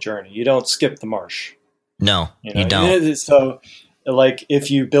part of the journey. You don't skip the marsh. No, you don't. So like,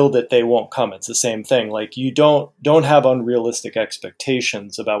 if you build it, they won't come. It's the same thing. Like, you don't have unrealistic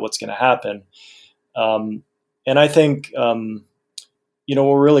expectations about what's going to happen. And I think, what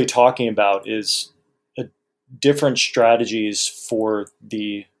we're really talking about is different strategies for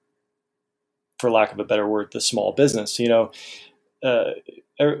lack of a better word, the small business.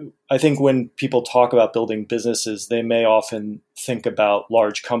 I think when people talk about building businesses, they may often think about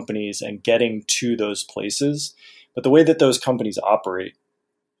large companies and getting to those places. But the way that those companies operate,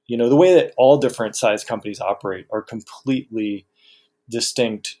 the way that all different size companies operate, are completely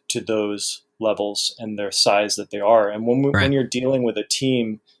distinct to those levels and their size that they are. And when you're dealing with a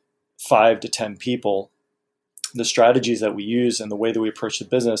team, 5 to 10 people, the strategies that we use and the way that we approach the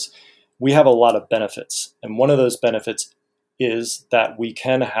business, we have a lot of benefits. And one of those benefits is that we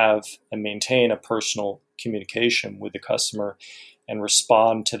can have and maintain a personal communication with the customer and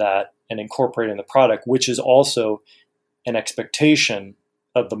respond to that and incorporate in the product, which is also an expectation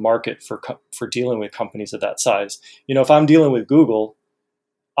of the market for dealing with companies of that size. If I'm dealing with Google,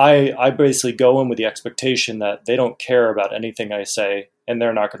 I basically go in with the expectation that they don't care about anything I say, and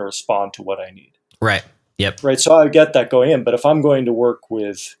they're not going to respond to what I need. Right. Yep. Right. So I get that going in. But if I'm going to work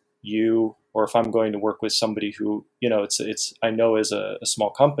with you, or if I'm going to work with somebody who, it's I know is a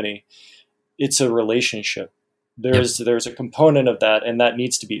small company, it's a relationship. There's a component of that, and that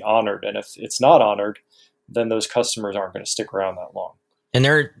needs to be honored. And if it's not honored, then those customers aren't going to stick around that long. And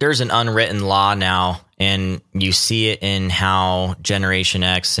there's an unwritten law now, and you see it in how Generation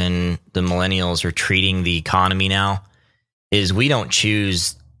X and the millennials are treating the economy now, is we don't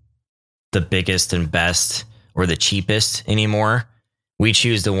choose the biggest and best or the cheapest anymore. We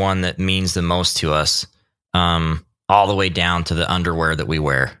choose the one that means the most to us, all the way down to the underwear that we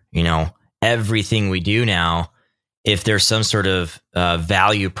wear. Everything we do now, if there's some sort of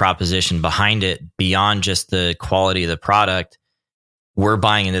value proposition behind it beyond just the quality of the product, we're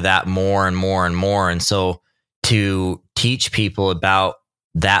buying into that more and more and more. And so to teach people about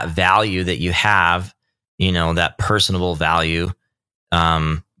that value that you have, that personable value,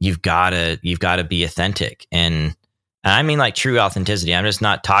 you've got to be authentic. And I mean, like, true authenticity. I'm just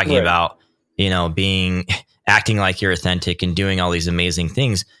not talking about, acting like you're authentic and doing all these amazing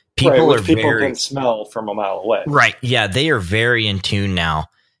things. People can smell from a mile away. Right. Yeah. They are very in tune now,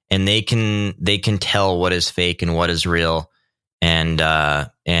 and they can tell what is fake and what is real. And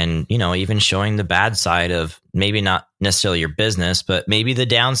even showing the bad side of maybe not necessarily your business, but maybe the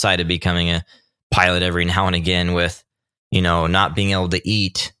downside of becoming a pilot every now and again with, not being able to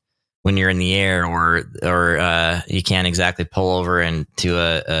eat when you're in the air, or you can't exactly pull over into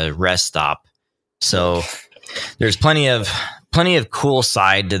a rest stop. So there's plenty of cool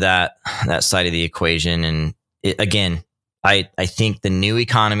side to that side of the equation. And again, I think the new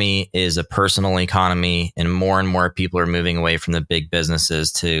economy is a personal economy, and more people are moving away from the big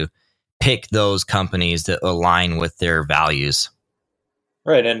businesses to pick those companies that align with their values.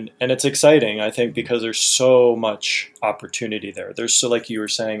 Right. And it's exciting, I think, because there's so much opportunity there. Like you were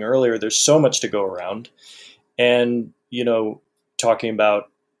saying earlier, there's so much to go around. And, talking about,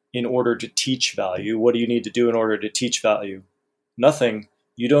 in order to teach value, what do you need to do in order to teach value? Nothing.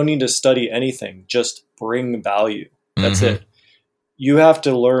 You don't need to study anything. Just bring value. That's it. You have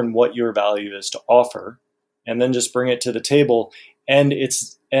to learn what your value is to offer, and then just bring it to the table. And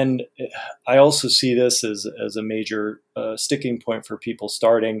I also see this as a major sticking point for people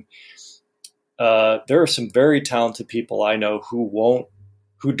starting. There are some very talented people I know who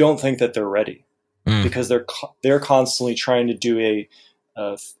don't think that they're ready, because they're constantly trying to do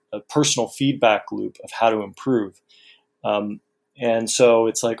a personal feedback loop of how to improve. And so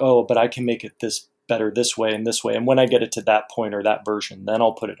it's like, oh, but I can make it this better this way and this way. And when I get it to that point or that version, then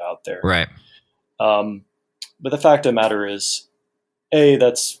I'll put it out there. Right. But the fact of the matter is,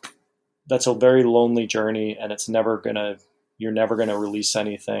 that's a very lonely journey, and it's never going to, you're never going to release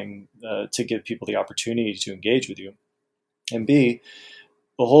anything to give people the opportunity to engage with you. And B,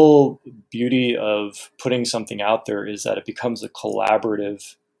 the whole beauty of putting something out there is that it becomes a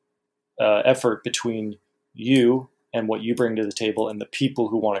collaborative effort between you and what you bring to the table and the people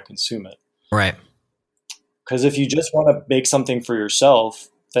who want to consume it. Right. Because if you just want to make something for yourself,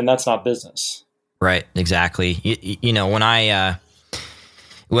 then that's not business. Right. Exactly. You know, when I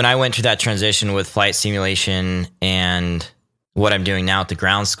went through that transition with flight simulation and what I'm doing now at the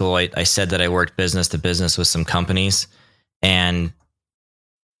ground school, I said that I worked business to business with some companies. And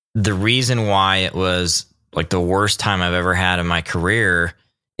the reason why it was like the worst time I've ever had in my career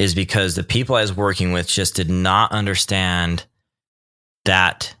is because the people I was working with just did not understand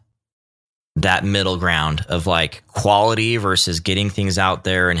that middle ground of like quality versus getting things out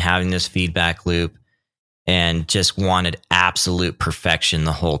there and having this feedback loop, and just wanted absolute perfection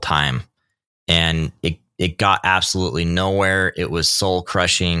the whole time. And it got absolutely nowhere. It was soul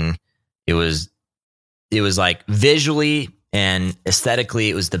crushing. It was like visually and aesthetically,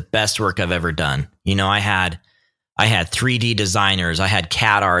 it was the best work I've ever done. You know, I had 3D designers, I had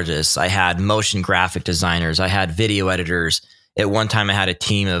CAD artists, I had motion graphic designers, I had video editors. At one time I had a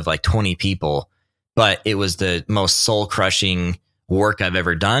team of like 20 people, but it was the most soul crushing work I've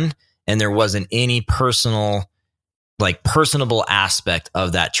ever done. And there wasn't any personable aspect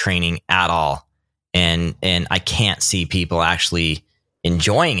of that training at all. And I can't see people actually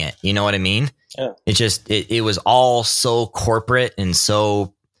enjoying it. You know what I mean? Yeah. It was all so corporate and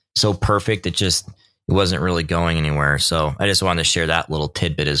so perfect. It wasn't really going anywhere. So I just wanted to share that little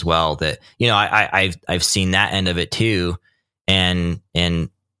tidbit as well, that, you know, I've seen that end of it too, and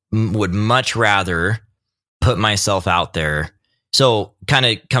would much rather put myself out there. So kind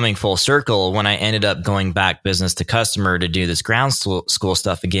of coming full circle, when I ended up going back business to customer to do this ground school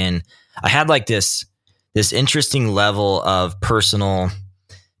stuff again, I had like this interesting level of personal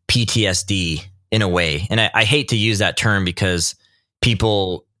PTSD in a way. And I hate to use that term because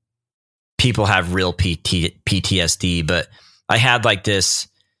people have real PTSD, but I had like this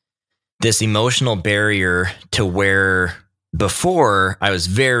emotional barrier to where before I was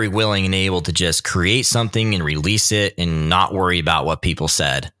very willing and able to just create something and release it and not worry about what people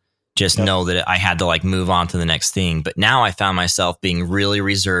said. Just know that I had to like move on to the next thing. But now I found myself being really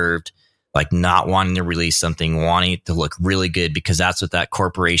reserved, like not wanting to release something, wanting it to look really good, because that's what that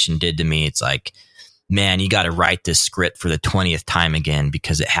corporation did to me. It's like, man, you got to write this script for the 20th time again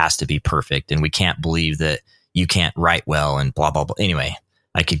because it has to be perfect. And we can't believe that you can't write well and blah, blah, blah. Anyway,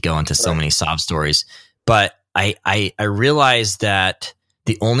 I could go into so many sob stories, but I realized that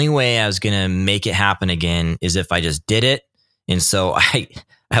the only way I was going to make it happen again is if I just did it. And so I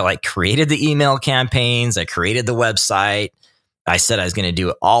like created the email campaigns. I created the website. I said I was going to do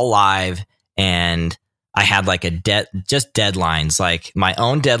it all live, and I had like just deadlines, like my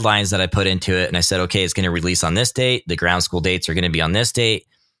own deadlines that I put into it. And I said, okay, it's going to release on this date. The ground school dates are going to be on this date.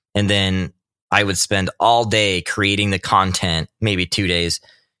 And then I would spend all day creating the content, maybe 2 days,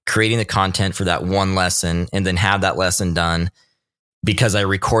 creating the content for that one lesson, and then have that lesson done because I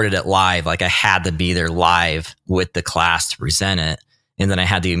recorded it live. Like I had to be there live with the class to present it. And then I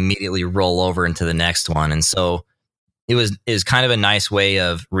had to immediately roll over into the next one. And so it was kind of a nice way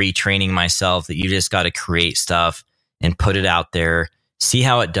of retraining myself that you just got to create stuff and put it out there, see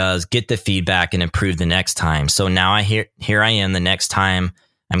how it does, get the feedback, and improve the next time. So now here I am the next time.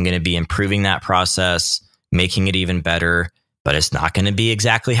 I'm going to be improving that process, making it even better, but it's not going to be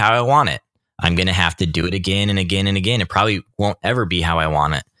exactly how I want it. I'm going to have to do it again and again and again. It probably won't ever be how I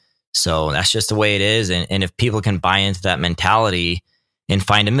want it. So that's just the way it is. And if people can buy into that mentality and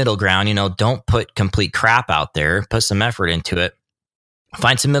find a middle ground, you know, don't put complete crap out there, put some effort into it,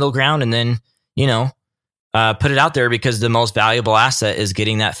 find some middle ground, and then, you know, put it out there, because the most valuable asset is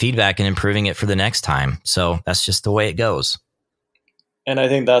getting that feedback and improving it for the next time. So that's just the way it goes. And I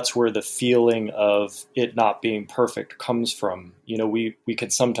think that's where the feeling of it not being perfect comes from. You know, we can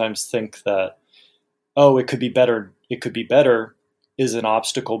sometimes think that, oh, it could be better. It could be better is an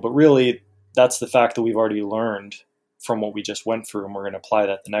obstacle, but really that's the fact that we've already learned from what we just went through, and we're going to apply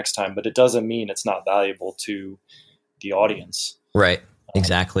that the next time. But it doesn't mean it's not valuable to the audience. Right.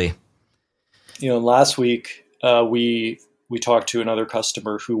 Exactly. You know, last week we talked to another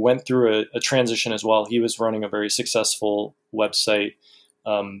customer who went through a transition as well. He was running a very successful website,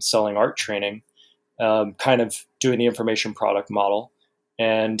 selling art training, kind of doing the information product model.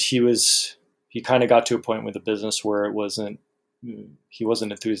 And he kind of got to a point with the business where he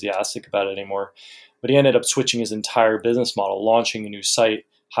wasn't enthusiastic about it anymore. But he ended up switching his entire business model, launching a new site,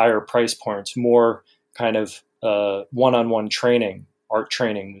 higher price points, more kind of one-on-one training, art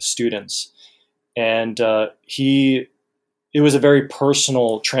training with students. And he it was a very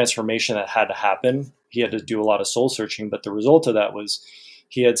personal transformation that had to happen. He had to do a lot of soul searching, but the result of that was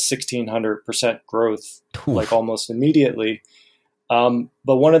he had 1,600% growth, like almost immediately. But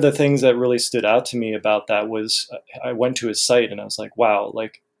one of the things that really stood out to me about that was I went to his site and I was like, wow,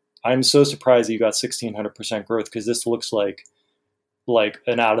 like I'm so surprised that you got 1,600% growth, because this looks like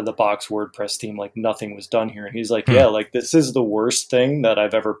an out of the box WordPress theme, like nothing was done here. And he's like, yeah, like this is the worst thing that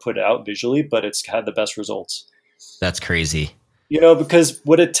I've ever put out visually, but it's had the best results. That's crazy. Because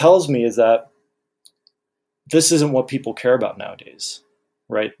what it tells me is that this isn't what people care about nowadays,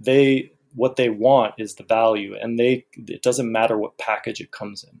 right? What they want is the value, and it doesn't matter what package it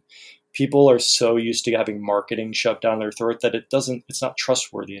comes in. People are so used to having marketing shoved down their throat that it's not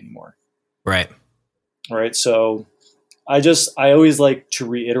trustworthy anymore. Right. Right. So I always like to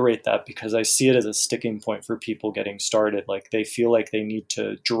reiterate that, because I see it as a sticking point for people getting started. Like they feel like they need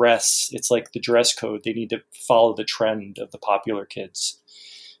to dress. It's like the dress code. They need to follow the trend of the popular kids.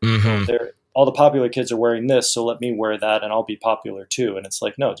 Mm-hmm. All the popular kids are wearing this, so let me wear that and I'll be popular too. And it's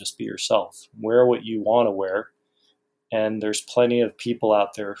like, no, just be yourself. Wear what you want to wear. And there's plenty of people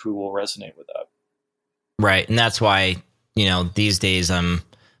out there who will resonate with that. Right. And that's why, these days I'm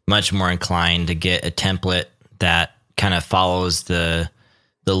much more inclined to get a template that kind of follows the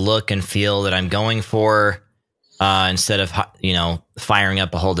look and feel that I'm going for, instead of, firing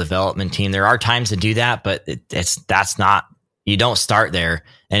up a whole development team. There are times to do that, but that's not, you don't start there.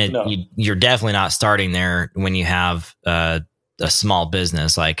 And you're definitely not starting there when you have a small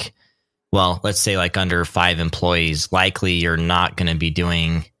business. Like, well, let's say like under 5 employees, likely you're not going to be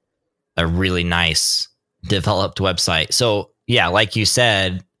doing a really nice developed website. So yeah, like you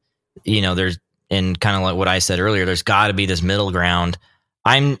said, there's, and kind of like what I said earlier, there's got to be this middle ground.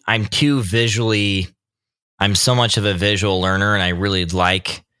 I'm so much of a visual learner, and I really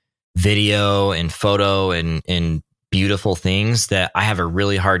like video and photo and beautiful things that I have a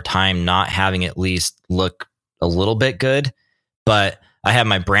really hard time not having at least look a little bit good. But I have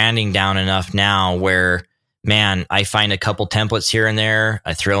my branding down enough now where, man, I find a couple templates here and there.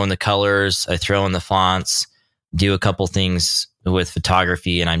 I throw in the colors, I throw in the fonts, do a couple things with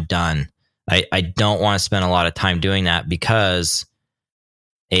photography, and I'm done. I don't want to spend a lot of time doing that, because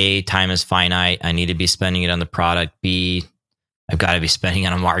A, time is finite. I need to be spending it on the product. B, I've got to be spending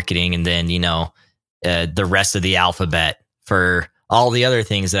it on marketing, and then, the rest of the alphabet for all the other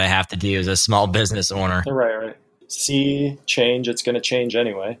things that I have to do as a small business owner. Right. See change. It's going to change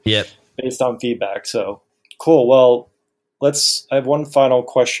anyway. Yep. Based on feedback. So cool. Well, I have one final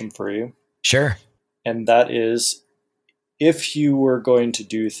question for you. Sure. And that is, if you were going to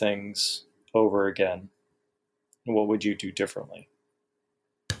do things over again, what would you do differently?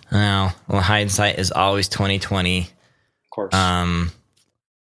 Well, hindsight is always 20/20. Of course.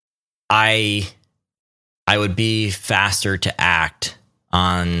 I would be faster to act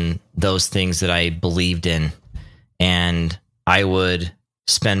on those things that I believed in, and I would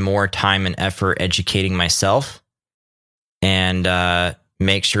spend more time and effort educating myself and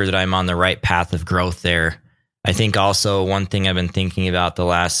make sure that I'm on the right path of growth there. I think also one thing I've been thinking about the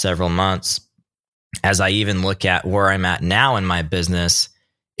last several months, as I even look at where I'm at now in my business,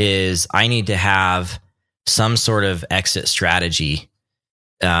 is I need to have some sort of exit strategy.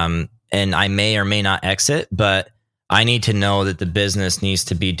 And I may or may not exit, but I need to know that the business needs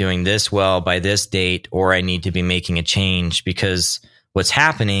to be doing this well by this date, or I need to be making a change, because what's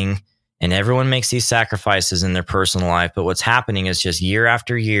happening, and everyone makes these sacrifices in their personal life, but what's happening is just year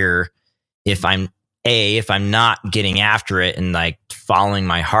after year, if I'm not getting after it and like following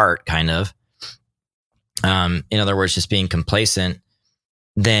my heart, kind of, in other words, just being complacent,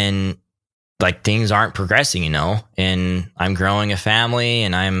 then like things aren't progressing, and I'm growing a family,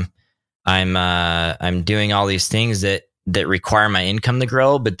 and I'm doing all these things that require my income to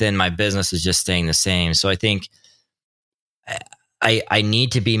grow, but then my business is just staying the same. So I think I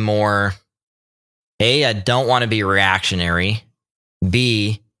need to be more, A, I don't want to be reactionary.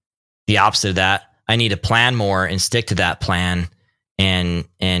 B, the opposite of that, I need to plan more and stick to that plan and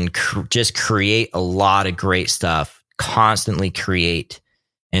just create a lot of great stuff, constantly create.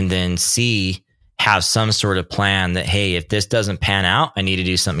 And then C, have some sort of plan that, hey, if this doesn't pan out, I need to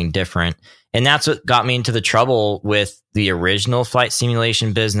do something different. And that's what got me into the trouble with the original flight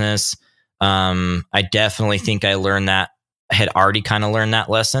simulation business. I definitely think I had already kind of learned that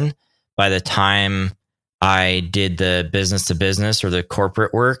lesson by the time I did the business to business or the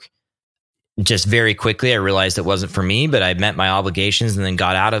corporate work. Just very quickly, I realized it wasn't for me, but I met my obligations and then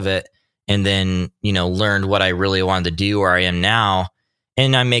got out of it, and then, learned what I really wanted to do where I am now.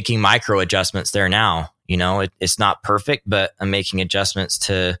 And I'm making micro adjustments there now. It's not perfect, but I'm making adjustments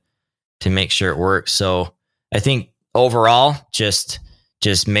to make sure it works. So I think overall, just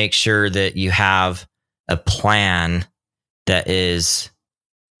make sure that you have a plan that is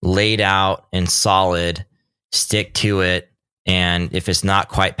laid out and solid. Stick to it. And if it's not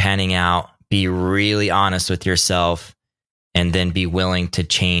quite panning out, be really honest with yourself and then be willing to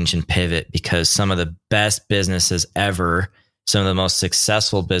change and pivot, because some of the best businesses ever, some of the most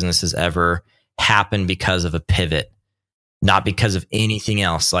successful businesses ever happen because of a pivot, not because of anything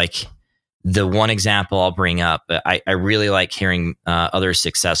else. Like the one example I'll bring up, I really like hearing other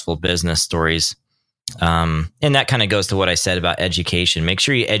successful business stories. And that kind of goes to what I said about education. Make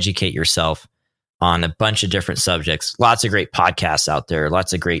sure you educate yourself on a bunch of different subjects. Lots of great podcasts out there,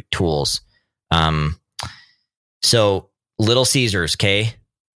 lots of great tools. So Little Caesars, okay?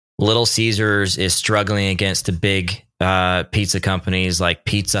 Little Caesars is struggling against the big pizza companies like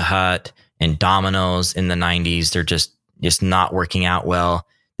Pizza Hut and Domino's in the 90s. They're just not working out well.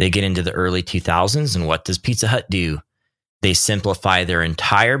 They get into the early 2000s, and what does Pizza Hut do? They simplify their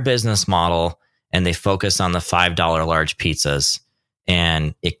entire business model and they focus on the $5 large pizzas.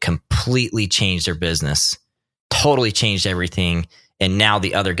 And it completely changed their business, totally changed everything. And now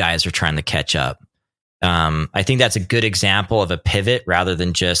the other guys are trying to catch up. I think that's a good example of a pivot rather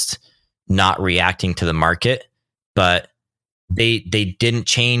than just not reacting to the market. But they didn't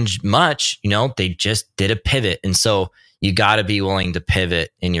change much, they just did a pivot. And so you got to be willing to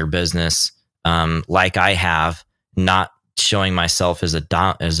pivot in your business, like I have, not showing myself as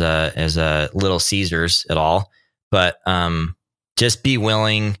a Little Caesars at all, but just be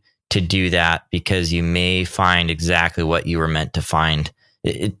willing to do that, because you may find exactly what you were meant to find.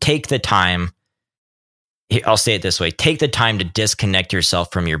 Take the time. I'll say it this way. Take the time to disconnect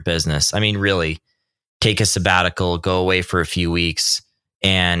yourself from your business. I mean, really, take a sabbatical, go away for a few weeks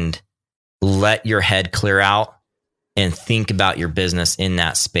and let your head clear out and think about your business in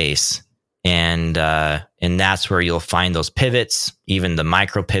that space. And that's where you'll find those pivots, even the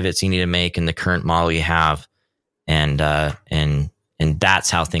micro pivots you need to make in the current model you have. And that's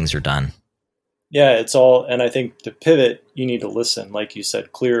how things are done. Yeah, it's all, and I think to pivot, you need to listen. Like you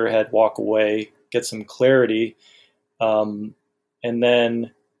said, clear your head, walk away, get some clarity, and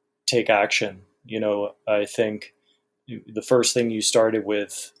then take action. I think the first thing you started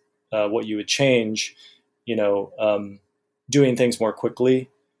with, what you would change, doing things more quickly.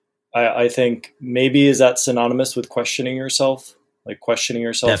 I think maybe, is that synonymous with questioning yourself? Like questioning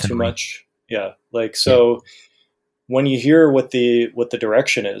yourself Definitely. Too much? Yeah. When you hear what the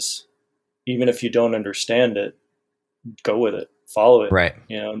direction is, even if you don't understand it, go with it, follow it. Right.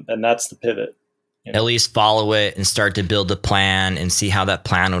 And that's the pivot. At least follow it and start to build a plan and see how that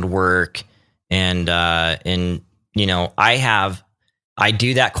plan would work. And I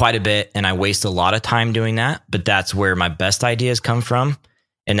do that quite a bit, and I waste a lot of time doing that, but that's where my best ideas come from.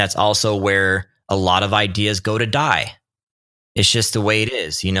 And that's also where a lot of ideas go to die. It's just the way it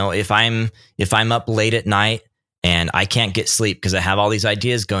is. If I'm up late at night and I can't get sleep because I have all these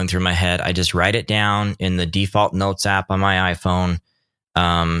ideas going through my head, I just write it down in the default notes app on my iPhone.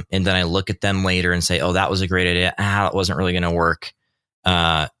 And then I look at them later and say, oh, that was a great idea. That wasn't really going to work.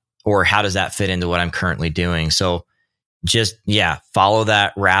 Or how does that fit into what I'm currently doing? So just, follow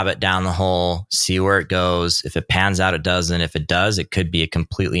that rabbit down the hole, see where it goes. If it pans out, it doesn't. If it does, it could be a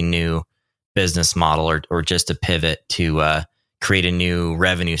completely new business model or just a pivot to create a new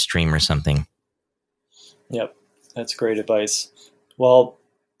revenue stream or something. Yep. That's great advice. Well,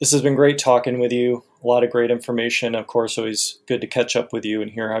 this has been great talking with you. A lot of great information. Of course, always good to catch up with you and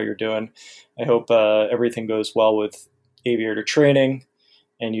hear how you're doing. I hope everything goes well with aviator training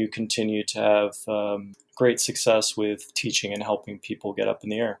and you continue to have great success with teaching and helping people get up in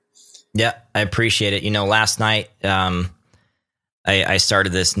the air. Yeah, I appreciate it. Last night, I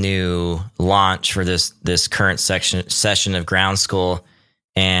started this new launch for this current session of ground school.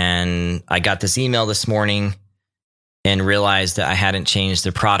 And I got this email this morning and realized that I hadn't changed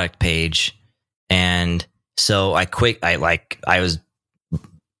the product page. And so I was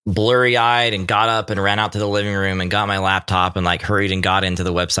blurry eyed and got up and ran out to the living room and got my laptop and hurried and got into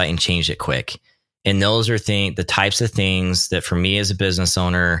the website and changed it quick. And those are the types of things that for me as a business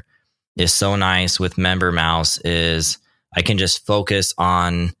owner is so nice with MemberMouse is I can just focus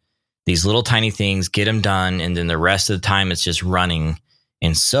on these little tiny things, get them done. And then the rest of the time it's just running.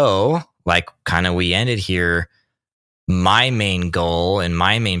 And so we ended here, my main goal and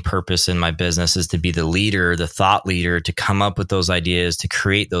my main purpose in my business is to be the leader, the thought leader, to come up with those ideas, to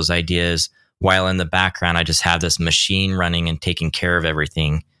create those ideas, while in the background, I just have this machine running and taking care of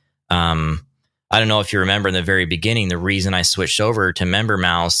everything. I don't know if you remember in the very beginning, the reason I switched over to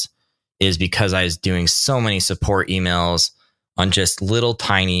MemberMouse is because I was doing so many support emails on just little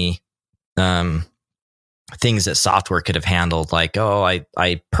tiny things that software could have handled, like, oh,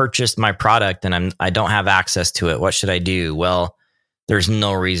 I purchased my product and I don't have access to it. What should I do? Well, there's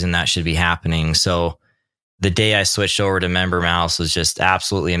no reason that should be happening. So the day I switched over to MemberMouse was just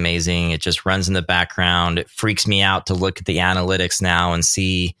absolutely amazing. It just runs in the background. It freaks me out to look at the analytics now and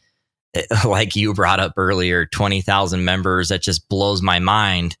see, like you brought up earlier, 20,000 members. That just blows my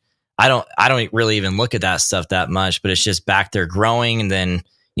mind. I don't really even look at that stuff that much, but it's just back there growing. And then,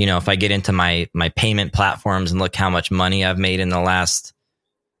 if I get into my payment platforms and look how much money I've made in the last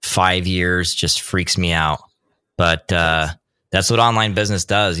 5 years, just freaks me out. But that's what online business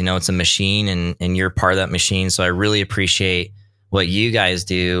does. It's a machine and you're part of that machine. So I really appreciate what you guys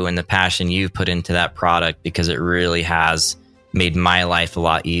do and the passion you've put into that product, because it really has made my life a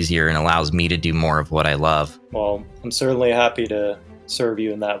lot easier and allows me to do more of what I love. Well, I'm certainly happy to serve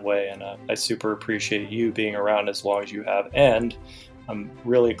you in that way. And I super appreciate you being around as long as you have. And I'm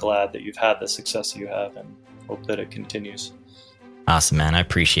really glad that you've had the success you have and hope that it continues. Awesome, man. I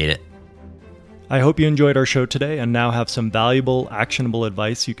appreciate it. I hope you enjoyed our show today and now have some valuable, actionable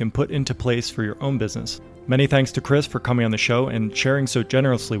advice you can put into place for your own business. Many thanks to Chris for coming on the show and sharing so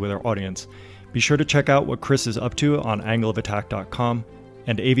generously with our audience. Be sure to check out what Chris is up to on angleofattack.com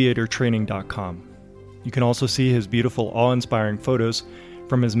and aviatortraining.com. You can also see his beautiful, awe-inspiring photos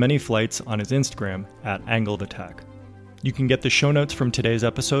from his many flights on his Instagram at angleofattack. You can get the show notes from today's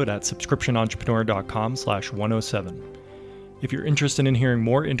episode at subscriptionentrepreneur.com/107. If you're interested in hearing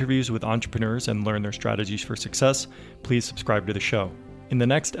more interviews with entrepreneurs and learn their strategies for success, please subscribe to the show. In the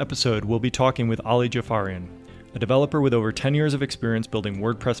next episode, we'll be talking with Ali Jafarian, a developer with over 10 years of experience building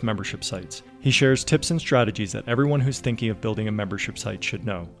WordPress membership sites. He shares tips and strategies that everyone who's thinking of building a membership site should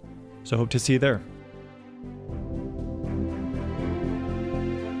know. So hope to see you there.